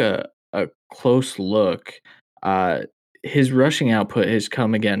take a close look, uh, his rushing output has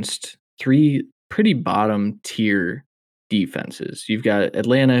come against three pretty bottom tier defenses. You've got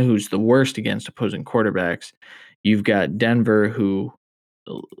Atlanta, who's the worst against opposing quarterbacks. You've got Denver, who,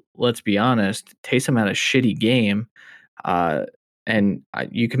 let's be honest, Taysom had a shitty game. Uh, and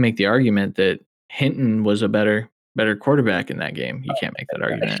you can make the argument that Hinton was a better quarterback in that game. You can't make that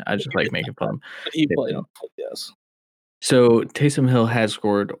argument. I just like making fun But he of played him. yes. So Taysom Hill has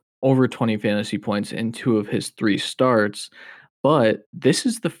scored over 20 fantasy points in 2 of his 3 starts, but this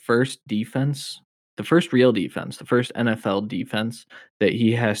is the first real defense, the first NFL defense that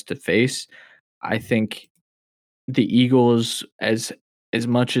he has to face. I think the Eagles, as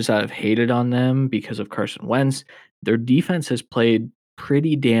much as I've hated on them because of Carson Wentz, their defense has played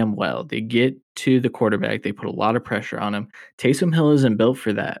pretty damn well. They get to the quarterback, they put a lot of pressure on him. Taysom Hill isn't built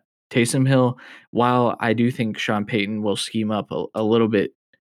for that. Taysom Hill, while I do think Sean Payton will scheme up a little bit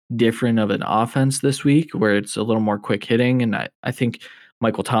different of an offense this week where it's a little more quick hitting, and I think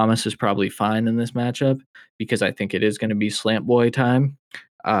Michael Thomas is probably fine in this matchup because I think it is going to be slant boy time.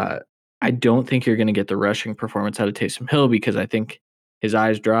 Uh, I don't think you're going to get the rushing performance out of Taysom Hill because I think his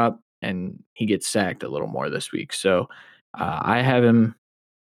eyes drop and he gets sacked a little more this week. So I have him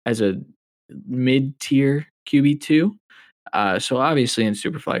as a mid tier QB2. So obviously in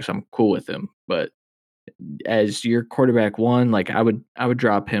Superflex, I'm cool with him, but as your quarterback one, like I would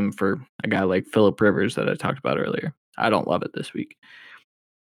drop him for a guy like Philip Rivers that I talked about earlier. I don't love it this week.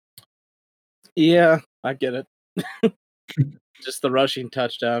 Yeah, I get it. Just the rushing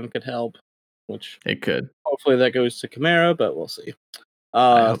touchdown could help, which It could. hopefully that goes to Kamara, but we'll see. I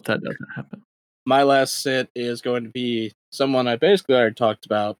Uh, hope that doesn't happen. my last sit is going to be someone I basically already talked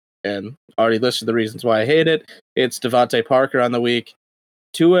about and already listed the reasons why I hate it. It's DeVonta Parker on the week.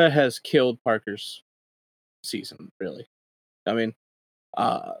 Tua has killed Parker's season, really. I mean,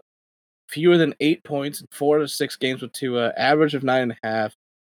 uh, fewer than 8 points in 4 to 6 games with Tua, average of 9.5.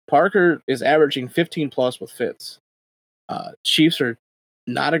 Parker is averaging 15 plus with Fitz. Chiefs are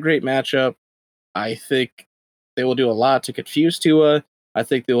not a great matchup. I think they will do a lot to confuse Tua. I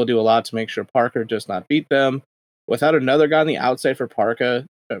think they will do a lot to make sure Parker does not beat them. Without another guy on the outside for Parker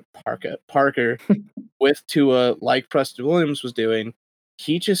with Tua, like Preston Williams was doing,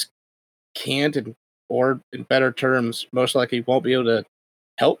 he just can't and or in better terms, most likely won't be able to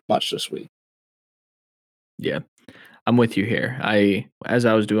help much this week. Yeah, I'm with you here. As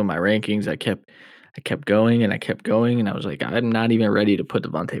I was doing my rankings, I kept going and I kept going, and I was like, I'm not even ready to put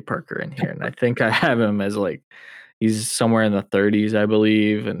Devontae Parker in here, and I think I have him as like he's somewhere in the 30s, I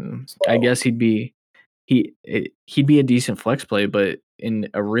believe, and I So guess he'd be a decent flex play, but in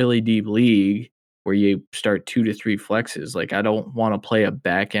a really deep league where you start 2 to 3 flexes, like, I don't wanna play a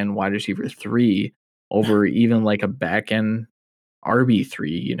back end wide receiver 3 over even, like, a back end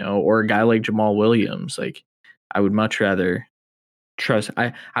RB3, or a guy like Jamal Williams. Like, I would much rather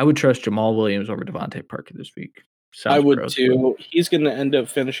I would trust Jamal Williams over Devontae Parker this week. I Sounds would gross, but too. He's going to end up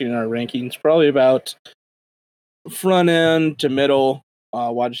finishing our rankings probably about front end to middle,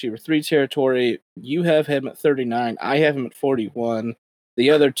 wide receiver 3 territory. You have him at 39. I have him at 41. The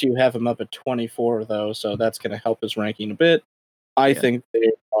other two have him up at 24, though, so that's going to help his ranking a bit. I yeah. think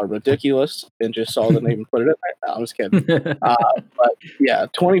they are ridiculous and just saw the name and put it in there. No, I was kidding. Uh, but yeah,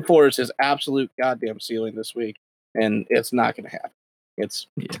 24 is his absolute goddamn ceiling this week, and it's not going to happen. It's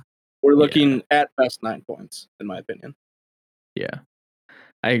Yeah, We're yeah, looking at best 9 points, in my opinion. yeah.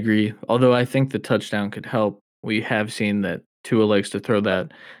 I agree, although I think the touchdown could help. We have seen that Tua likes to throw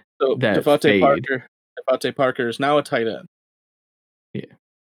So that fade. Devontae Parker is now a tight end. Yeah.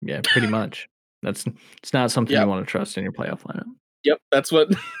 Yeah, pretty much. That's it's not something you Yep, wanna trust in your playoff yep. That's what.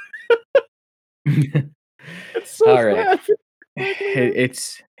 lineup. It's so Alright. sad. Exactly him.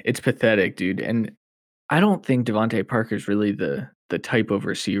 It's pathetic, dude, and I don't think Devontae Parker's really the type of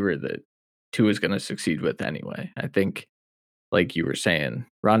receiver that Tua is gonna succeed with anyway. I think, like you were saying,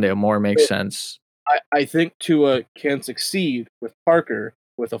 Rondale Moore makes sense. I think Tua can succeed with Parker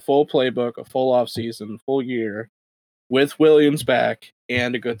with a full playbook, a full offseason, full year, with Williams back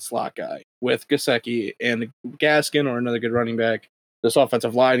and a good slot guy, with Gasecki and Gaskin or another good running back. This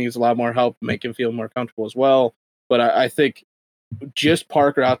offensive line needs a lot more help, make him feel more comfortable as well. But I think just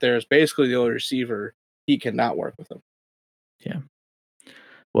Parker out there is basically the only receiver he cannot work with him. Yeah.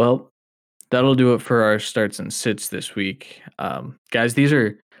 Well, that'll do it for our starts and sits this week. Guys, these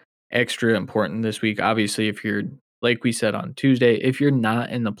are extra important this week. Obviously, if you're, like we said on Tuesday, if you're not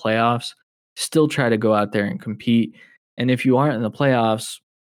in the playoffs, still try to go out there and compete. And if you aren't in the playoffs,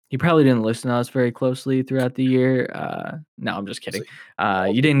 you probably didn't listen to us very closely throughout the year. No, I'm just kidding. See,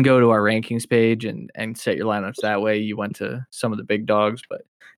 You didn't go to our rankings page and set your lineups that way. You went to some of the big dogs, but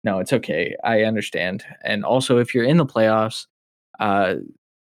no, it's okay. I understand. And also, if you're in the playoffs, uh,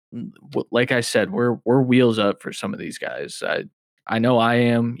 like I said, we're wheels up for some of these guys. I know I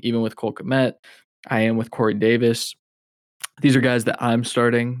am, even with Cole Kmet. I am with Corey Davis. These are guys that I'm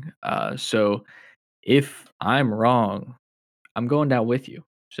starting. So if I'm wrong, I'm going down with you.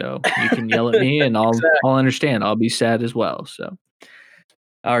 So you can yell at me, and exactly. I'll understand. I'll be sad as well. So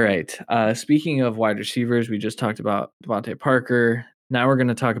all right. Speaking of wide receivers, we just talked about Devontae Parker. Now we're going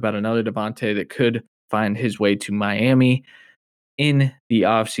to talk about another Devontae that could find his way to Miami in the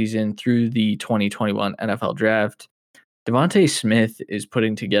offseason through the 2021 NFL Draft. DeVonta Smith is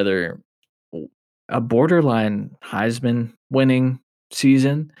putting together a borderline Heisman winning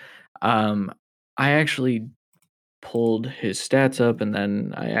season. Um, I actually pulled his stats up and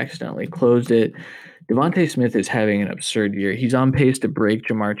then I accidentally closed it. DeVonta Smith is having an absurd year. He's on pace to break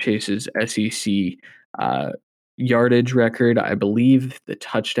Jamar Chase's SEC uh, yardage record. I believe the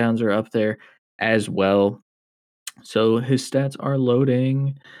touchdowns are up there as well. So his stats are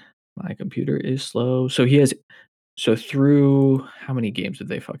loading. My computer is slow. So through how many games have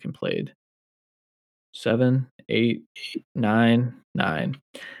they fucking played? 7, 8, 9, 9.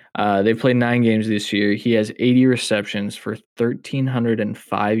 They've played 9 games this year. He has 80 receptions for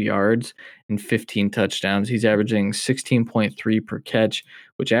 1,305 yards and 15 touchdowns. He's averaging 16.3 per catch,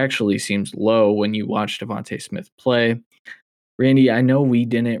 which actually seems low when you watch DeVonta Smith play. Randy, I know we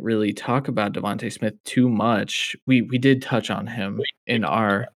didn't really talk about DeVonta Smith too much. We did touch on him We in talked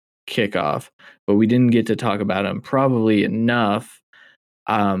our about kickoff, but we didn't get to talk about him probably enough.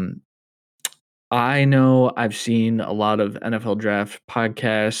 Um, I know I've seen a lot of NFL draft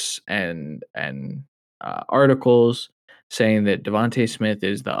podcasts and articles saying that DeVonta Smith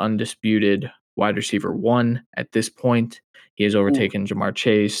is the undisputed wide receiver 1 at this point. He has Ooh, overtaken Jamar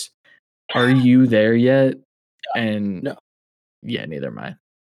Chase. Are you there yet? And no. yeah, neither am I.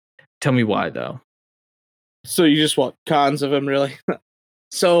 Tell me why though. So you just want cons of him, really?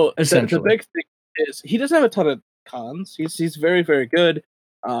 So the Essentially. big thing is he doesn't have a ton of cons. He's very very good.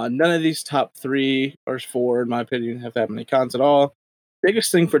 None of these top 3 or 4, in my opinion, have that many cons at all.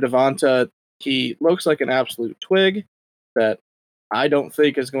 Biggest thing for Devonta, he looks like an absolute twig that I don't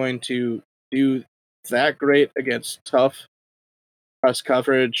think is going to do that great against tough press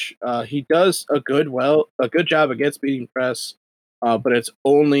coverage. He does a good job against beating press, but it's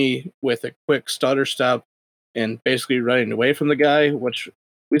only with a quick stutter step and basically running away from the guy, which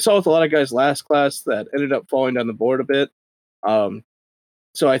we saw with a lot of guys last class that ended up falling down the board a bit. Um,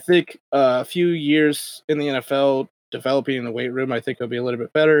 so I think a few years in the NFL developing in the weight room, I think he'll be a little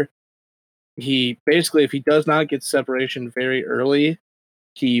bit better. He basically, if he does not get separation very early,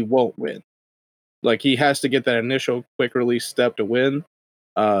 he won't win. Like he has to get that initial quick release step to win.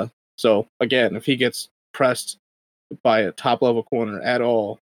 Uh, so again, if he gets pressed by a top level corner at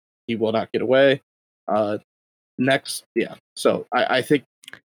all, he will not get away. Uh, next, yeah. So I think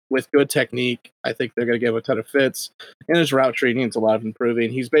with good technique, I think they're going to give him a ton of fits. And his route tree needs a lot of improving.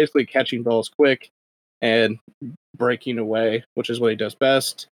 He's basically catching balls quick and breaking away, which is what he does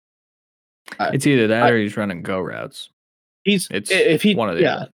best. I, It's either that I or he's running go routes. he's It's if he one or the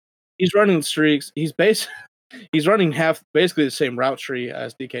yeah other. he's running streaks. He's running half basically the same route tree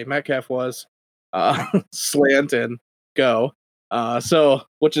as DK Metcalf was, slant and go. So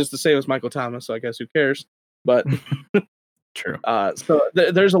which is the same as Michael Thomas. So I guess who cares? But True.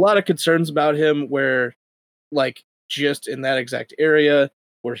 there's a lot of concerns about him where like just in that exact area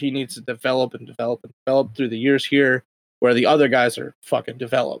where he needs to develop and develop and develop through the years here, where the other guys are fucking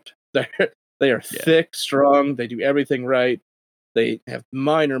developed. They are Yeah. thick, strong. They do everything right. They have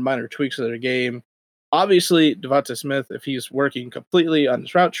minor tweaks to their game. Obviously, DeVonta Smith, if he's working completely on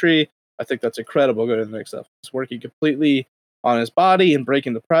his route tree, I think that's incredible. Go to the next stuff. He's working completely on his body and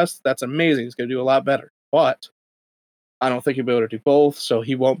breaking the press. That's amazing. He's going to do a lot better. But I don't think he'll be able to do both, so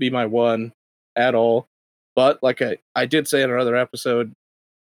he won't be my one at all. But like I did say in another episode,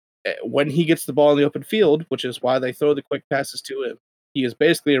 when he gets the ball in the open field, which is why they throw the quick passes to him, he is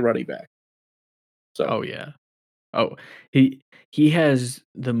basically a running back. So Oh yeah. Oh, he he has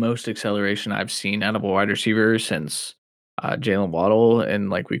the most acceleration I've seen out of a wide receiver since Jalen Waddle in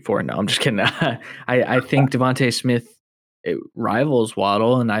like week 4. No, I'm just kidding. I think Devontae Smith rivals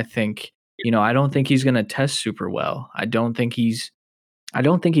Waddle, and I think I don't think he's going to test super well. I don't think he's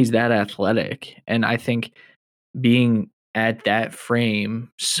that athletic, and I think being at that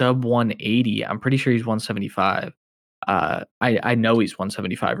frame, sub 180, I'm pretty sure he's 175. I know he's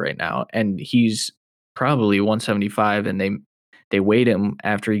 175 right now, and he's probably 175, and they weighed him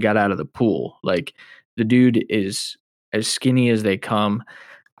after he got out of the pool. Like the dude is as skinny as they come.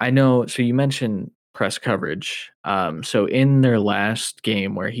 I know. So you mentioned press coverage. So in their last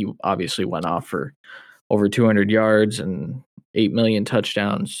game where he obviously went off for over 200 yards and 8 million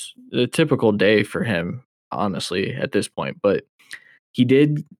touchdowns, a typical day for him, honestly, at this point. But he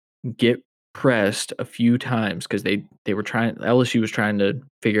did get pressed a few times because they were trying. LSU was trying to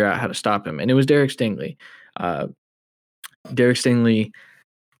figure out how to stop him, and it was Derek Stingley. Uh, Derek Stingley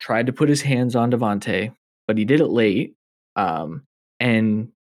tried to put his hands on DeVonta, but he did it late, and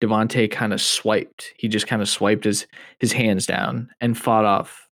DeVonta kind of swiped. He just kind of swiped his hands down and fought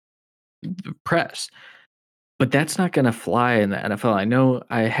off the press. But that's not gonna fly in the NFL. I know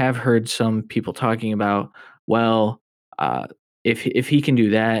I have heard some people talking about, well, uh, if he can do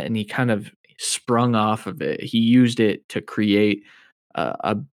that and he kind of sprung off of it, he used it to create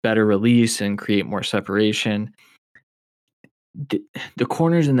a better release and create more separation. D The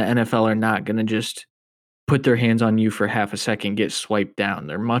corners in the NFL are not gonna just put their hands on you for half a second, get swiped down.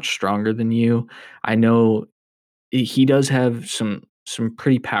 They're much stronger than you. I know he does have some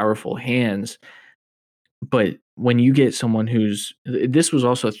pretty powerful hands, but when you get someone who's this was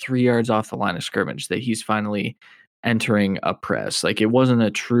also 3 yards off the line of scrimmage that he's finally entering a press. Like, it wasn't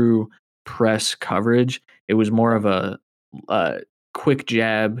a true press coverage. It was more of a quick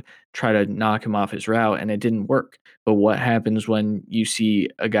jab, try to knock him off his route, and it didn't work. But what happens when you see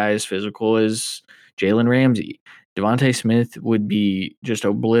a guy as physical as Jalen Ramsey? Devontae Smith would be just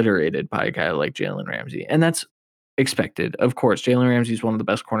obliterated by a guy like Jalen Ramsey, and that's expected. Of course, Jalen Ramsey is one of the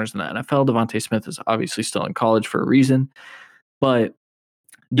best corners in the NFL. Devontae Smith is obviously still in college for a reason, but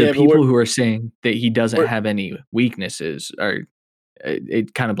the yeah, but we're people who are saying that he doesn't we're have any weaknesses are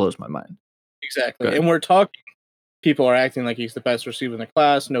it kind of blows my mind. Go exactly, ahead. and we're talking. People are acting like he's the best receiver in the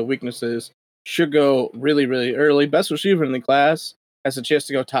class, no weaknesses. Should go really early. Best receiver in the class has a chance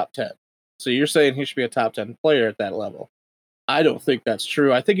to go top 10. So you're saying he should be a top 10 player at that level. I don't think that's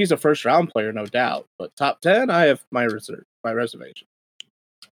true. I think he's a first round player, no doubt. But top 10, I have my reservation.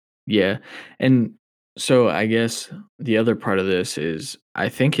 Yeah, and so I guess the other part of this is I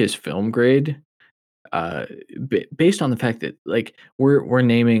think his film grade, uh, based on the fact that like we're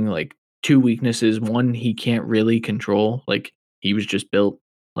naming like two weaknesses. One, he can't really control. Like he was just built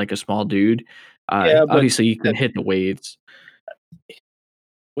like a small dude. Yeah, but Obviously, he can that, hit the weights.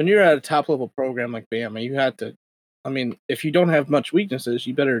 when you're at a top level program like Bama, you had to. I mean, if you don't have much weaknesses,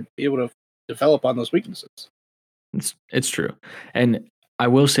 you better be able to develop on those weaknesses. It's true. And I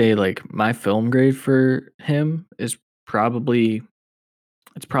will say, like, my film grade for him is probably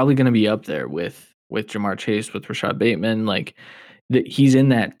it's probably gonna be up there with Jamar Chase, with Rashad Bateman, like, he's in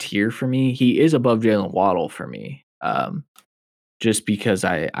that tier for me. He is above Jalen Waddle for me, just because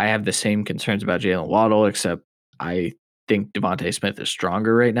I have the same concerns about Jalen Waddle, except I think DeVonta Smith is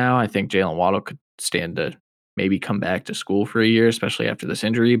stronger right now. I think Jalen Waddle could stand to maybe come back to school for a year, especially after this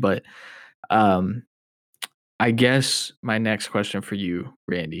injury, but, um I guess my next question for you,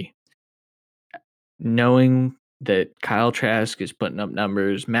 Randy, knowing that Kyle Trask is putting up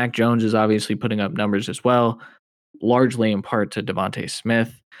numbers, Mac Jones is obviously putting up numbers as well, largely in part to DeVonta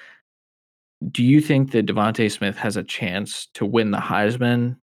Smith. Do you think that DeVonta Smith has a chance to win the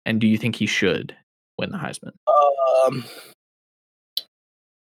Heisman? And do you think he should win the Heisman? Um,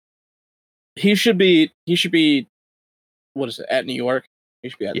 he should be. He should be. What is it at New York? He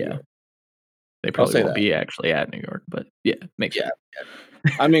should be at New Yeah. York. They I'll probably say won't that. be actually at New York, but yeah, makes Yeah.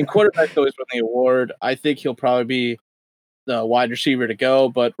 sense. I mean, quarterbacks always win the award. I think he'll probably be the wide receiver to go.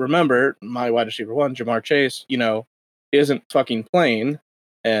 But remember, my wide receiver one, Jamar Chase, isn't fucking playing,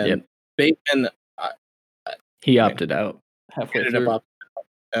 and Yep. Bateman, I, I He I mean, opted out halfway ended up through. up,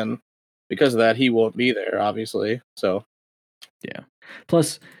 and because of that, he won't be there, obviously. So Yeah.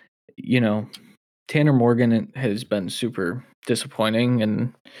 Plus, you know, Tanner Morgan has been super disappointing,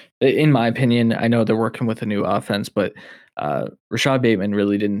 and in my opinion, I know they're working with a new offense, but Rashad Bateman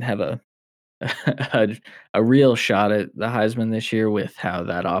really didn't have a a real shot at the Heisman this year with how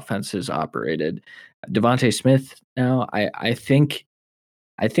that offense is operated. DeVonta Smith now, I think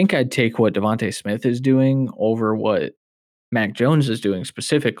I'd take what DeVonta Smith is doing over what Mac Jones is doing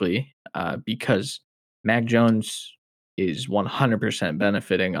specifically, because Mac Jones is 100%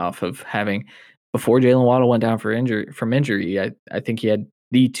 benefiting off of having before Jalen Waddle went down from injury. I think he had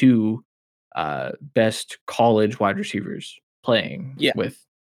the two best college wide receivers playing yeah, with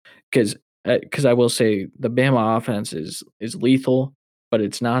because I will say the Bama offense is lethal, but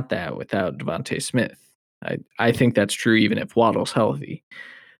it's not that without DeVonta Smith. I think that's true even if Waddle's healthy.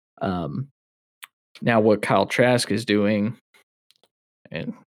 Um, Now what Kyle Trask is doing,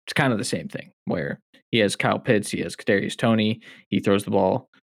 and it's kind of the same thing where he has Kyle Pitts, he has Kadarius Toney, he throws the ball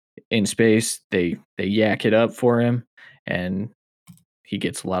in space, they yak it up for him, and he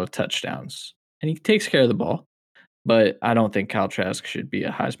gets a lot of touchdowns. And he takes care of the ball. But I don't think Kyle Trask should be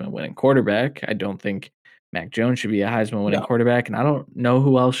a Heisman winning quarterback. I don't think Mac Jones should be a Heisman winning no, quarterback, and I don't know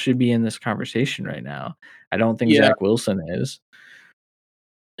who else should be in this conversation right now. I don't think yeah, Zach Wilson is.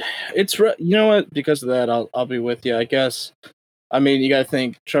 you know what? Because of that, I'll be with you. I guess. I mean, you got to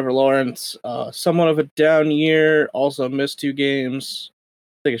think Trevor Lawrence, somewhat of a down year, also missed 2 games.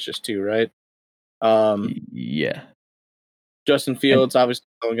 I think it's just two, right? Um, Yeah. Justin And Fields obviously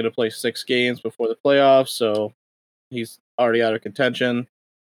only going to play 6 games before the playoffs, so he's already out of contention.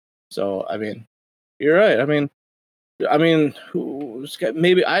 So I mean, you're right.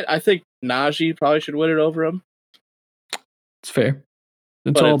 Maybe I think Najee probably should win it over him, it's fair.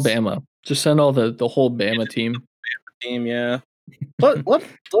 It's but all it's Bama. Just send all the whole Bama team. team, yeah.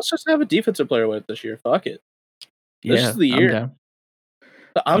 Let's just have a defensive player with it this year. Fuck it. This is Yeah, the I'm year. down.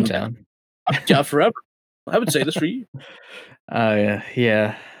 I'm I'm down. down. I'm down forever. I would say this for you.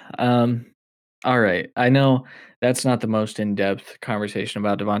 Yeah. Um, all right. I know that's not the most in-depth conversation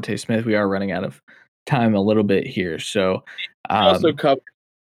about DeVonta Smith. We are running out of time a little bit here. So, Also, um,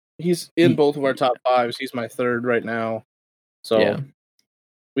 he's in y- both of our top fives. He's my third right now. So yeah,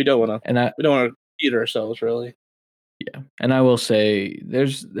 we don't want to and I we don't want to beat ourselves really. yeah, and I will say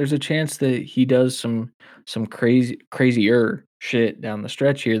there's a chance that he does some crazier shit down the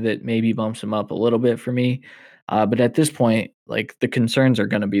stretch here that maybe bumps him up a little bit for me. But at this point, like the concerns are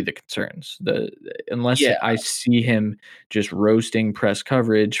going to be the concerns. The Unless Yeah, I see him just roasting press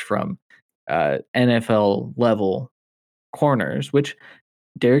coverage from NFL level corners, which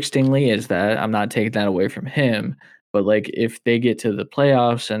Derek Stingley is that. I'm not taking that away from him. But like if they get to the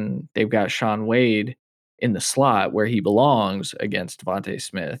playoffs and they've got Sean Wade in the slot where he belongs against Devontae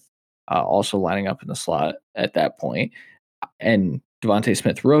Smith, also lining up in the slot at that point, and Devontae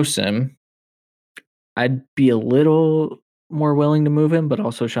Smith roasts him, I'd be a little more willing to move him, but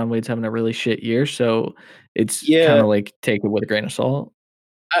also Sean Wade's having a really shit year. So it's kind yeah. of like take it with a grain of salt.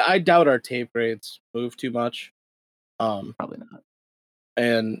 I doubt our tape grades move too much. Um, Probably not.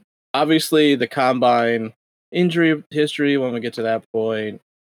 and obviously the combine injury history when we get to that point,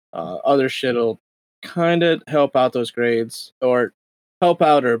 other shit'll kind of help out those grades or help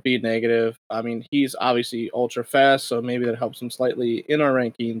out or be negative. I mean, he's obviously ultra fast, so maybe that helps him slightly in our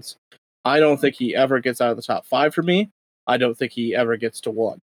rankings. I don't think he ever gets out of the top 5 for me. I don't think he ever gets to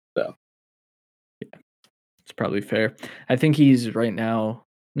 1. So it's probably fair. I think he's right now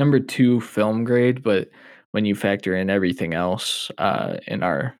number 2 film grade, but when you factor in everything else in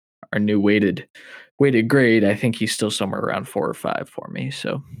our new weighted grade, I think he's still somewhere around 4 or 5 for me.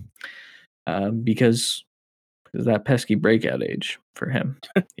 So because that pesky breakout age for him,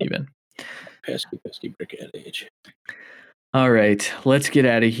 even. pesky breakout age. All right, let's get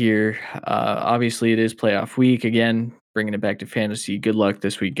out of here. Obviously, it is playoff week again. Bringing it back to fantasy. Good luck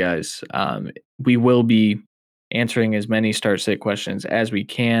this week, guys. We will be answering as many start-sit questions as we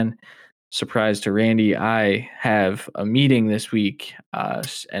can. Surprise to Randy, I have a meeting this week,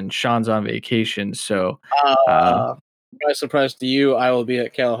 and Sean's on vacation. So, Surprise to you, I will be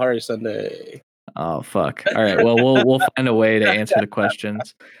at Kalahari Sunday. oh fuck! All right, well we'll find a way to answer the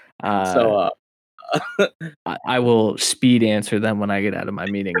questions. So I will speed answer them when I get out of my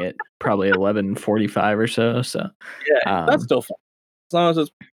meeting at probably 11:45 or so. So yeah, that's still fun. As long as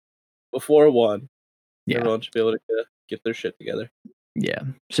it's before 1, yeah, everyone should be able to get their shit together. yeah.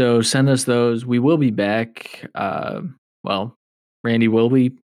 So send us those. We will be back. Well, Randy, will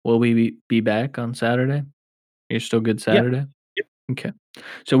we be back on Saturday? You're still good Yeah. Saturday? Yep. Okay.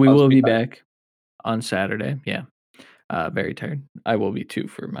 So we I'll will be be tired. back on Saturday. Yeah. Very tired. I will be too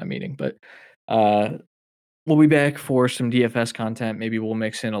for my meeting, but we'll be back for some DFS content. Maybe we'll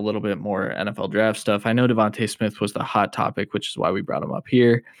mix in a little bit more NFL draft stuff. I know DeVonta Smith was the hot topic, which is why we brought him up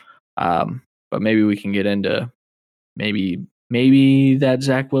here. But maybe we can get into maybe that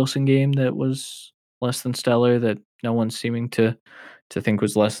Zach Wilson game that was less than stellar, that no one's seeming to think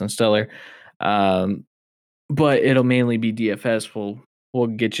was less than stellar. But it'll mainly be DFS. We'll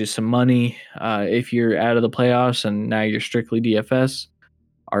get you some money if you're out of the playoffs and now you're strictly DFS.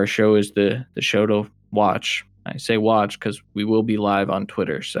 Our show is the show to watch. I say watch because we will be live on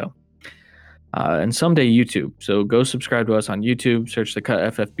Twitter. So, and someday YouTube. So go subscribe to us on YouTube. Search the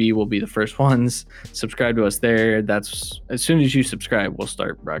Cut FFB. We'll be the first ones. Subscribe to us there. That's as soon as you subscribe, we'll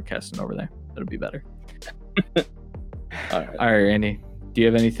start broadcasting over there. It'll be better. All right, Andy. Do you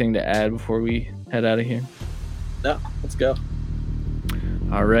have anything to add before we head out of here? No, let's go.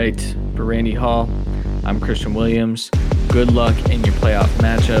 All right. For Randy Hall, I'm Christian Williams. Good luck in your playoff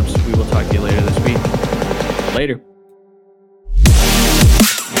matchups. We will talk to you later this week. Later.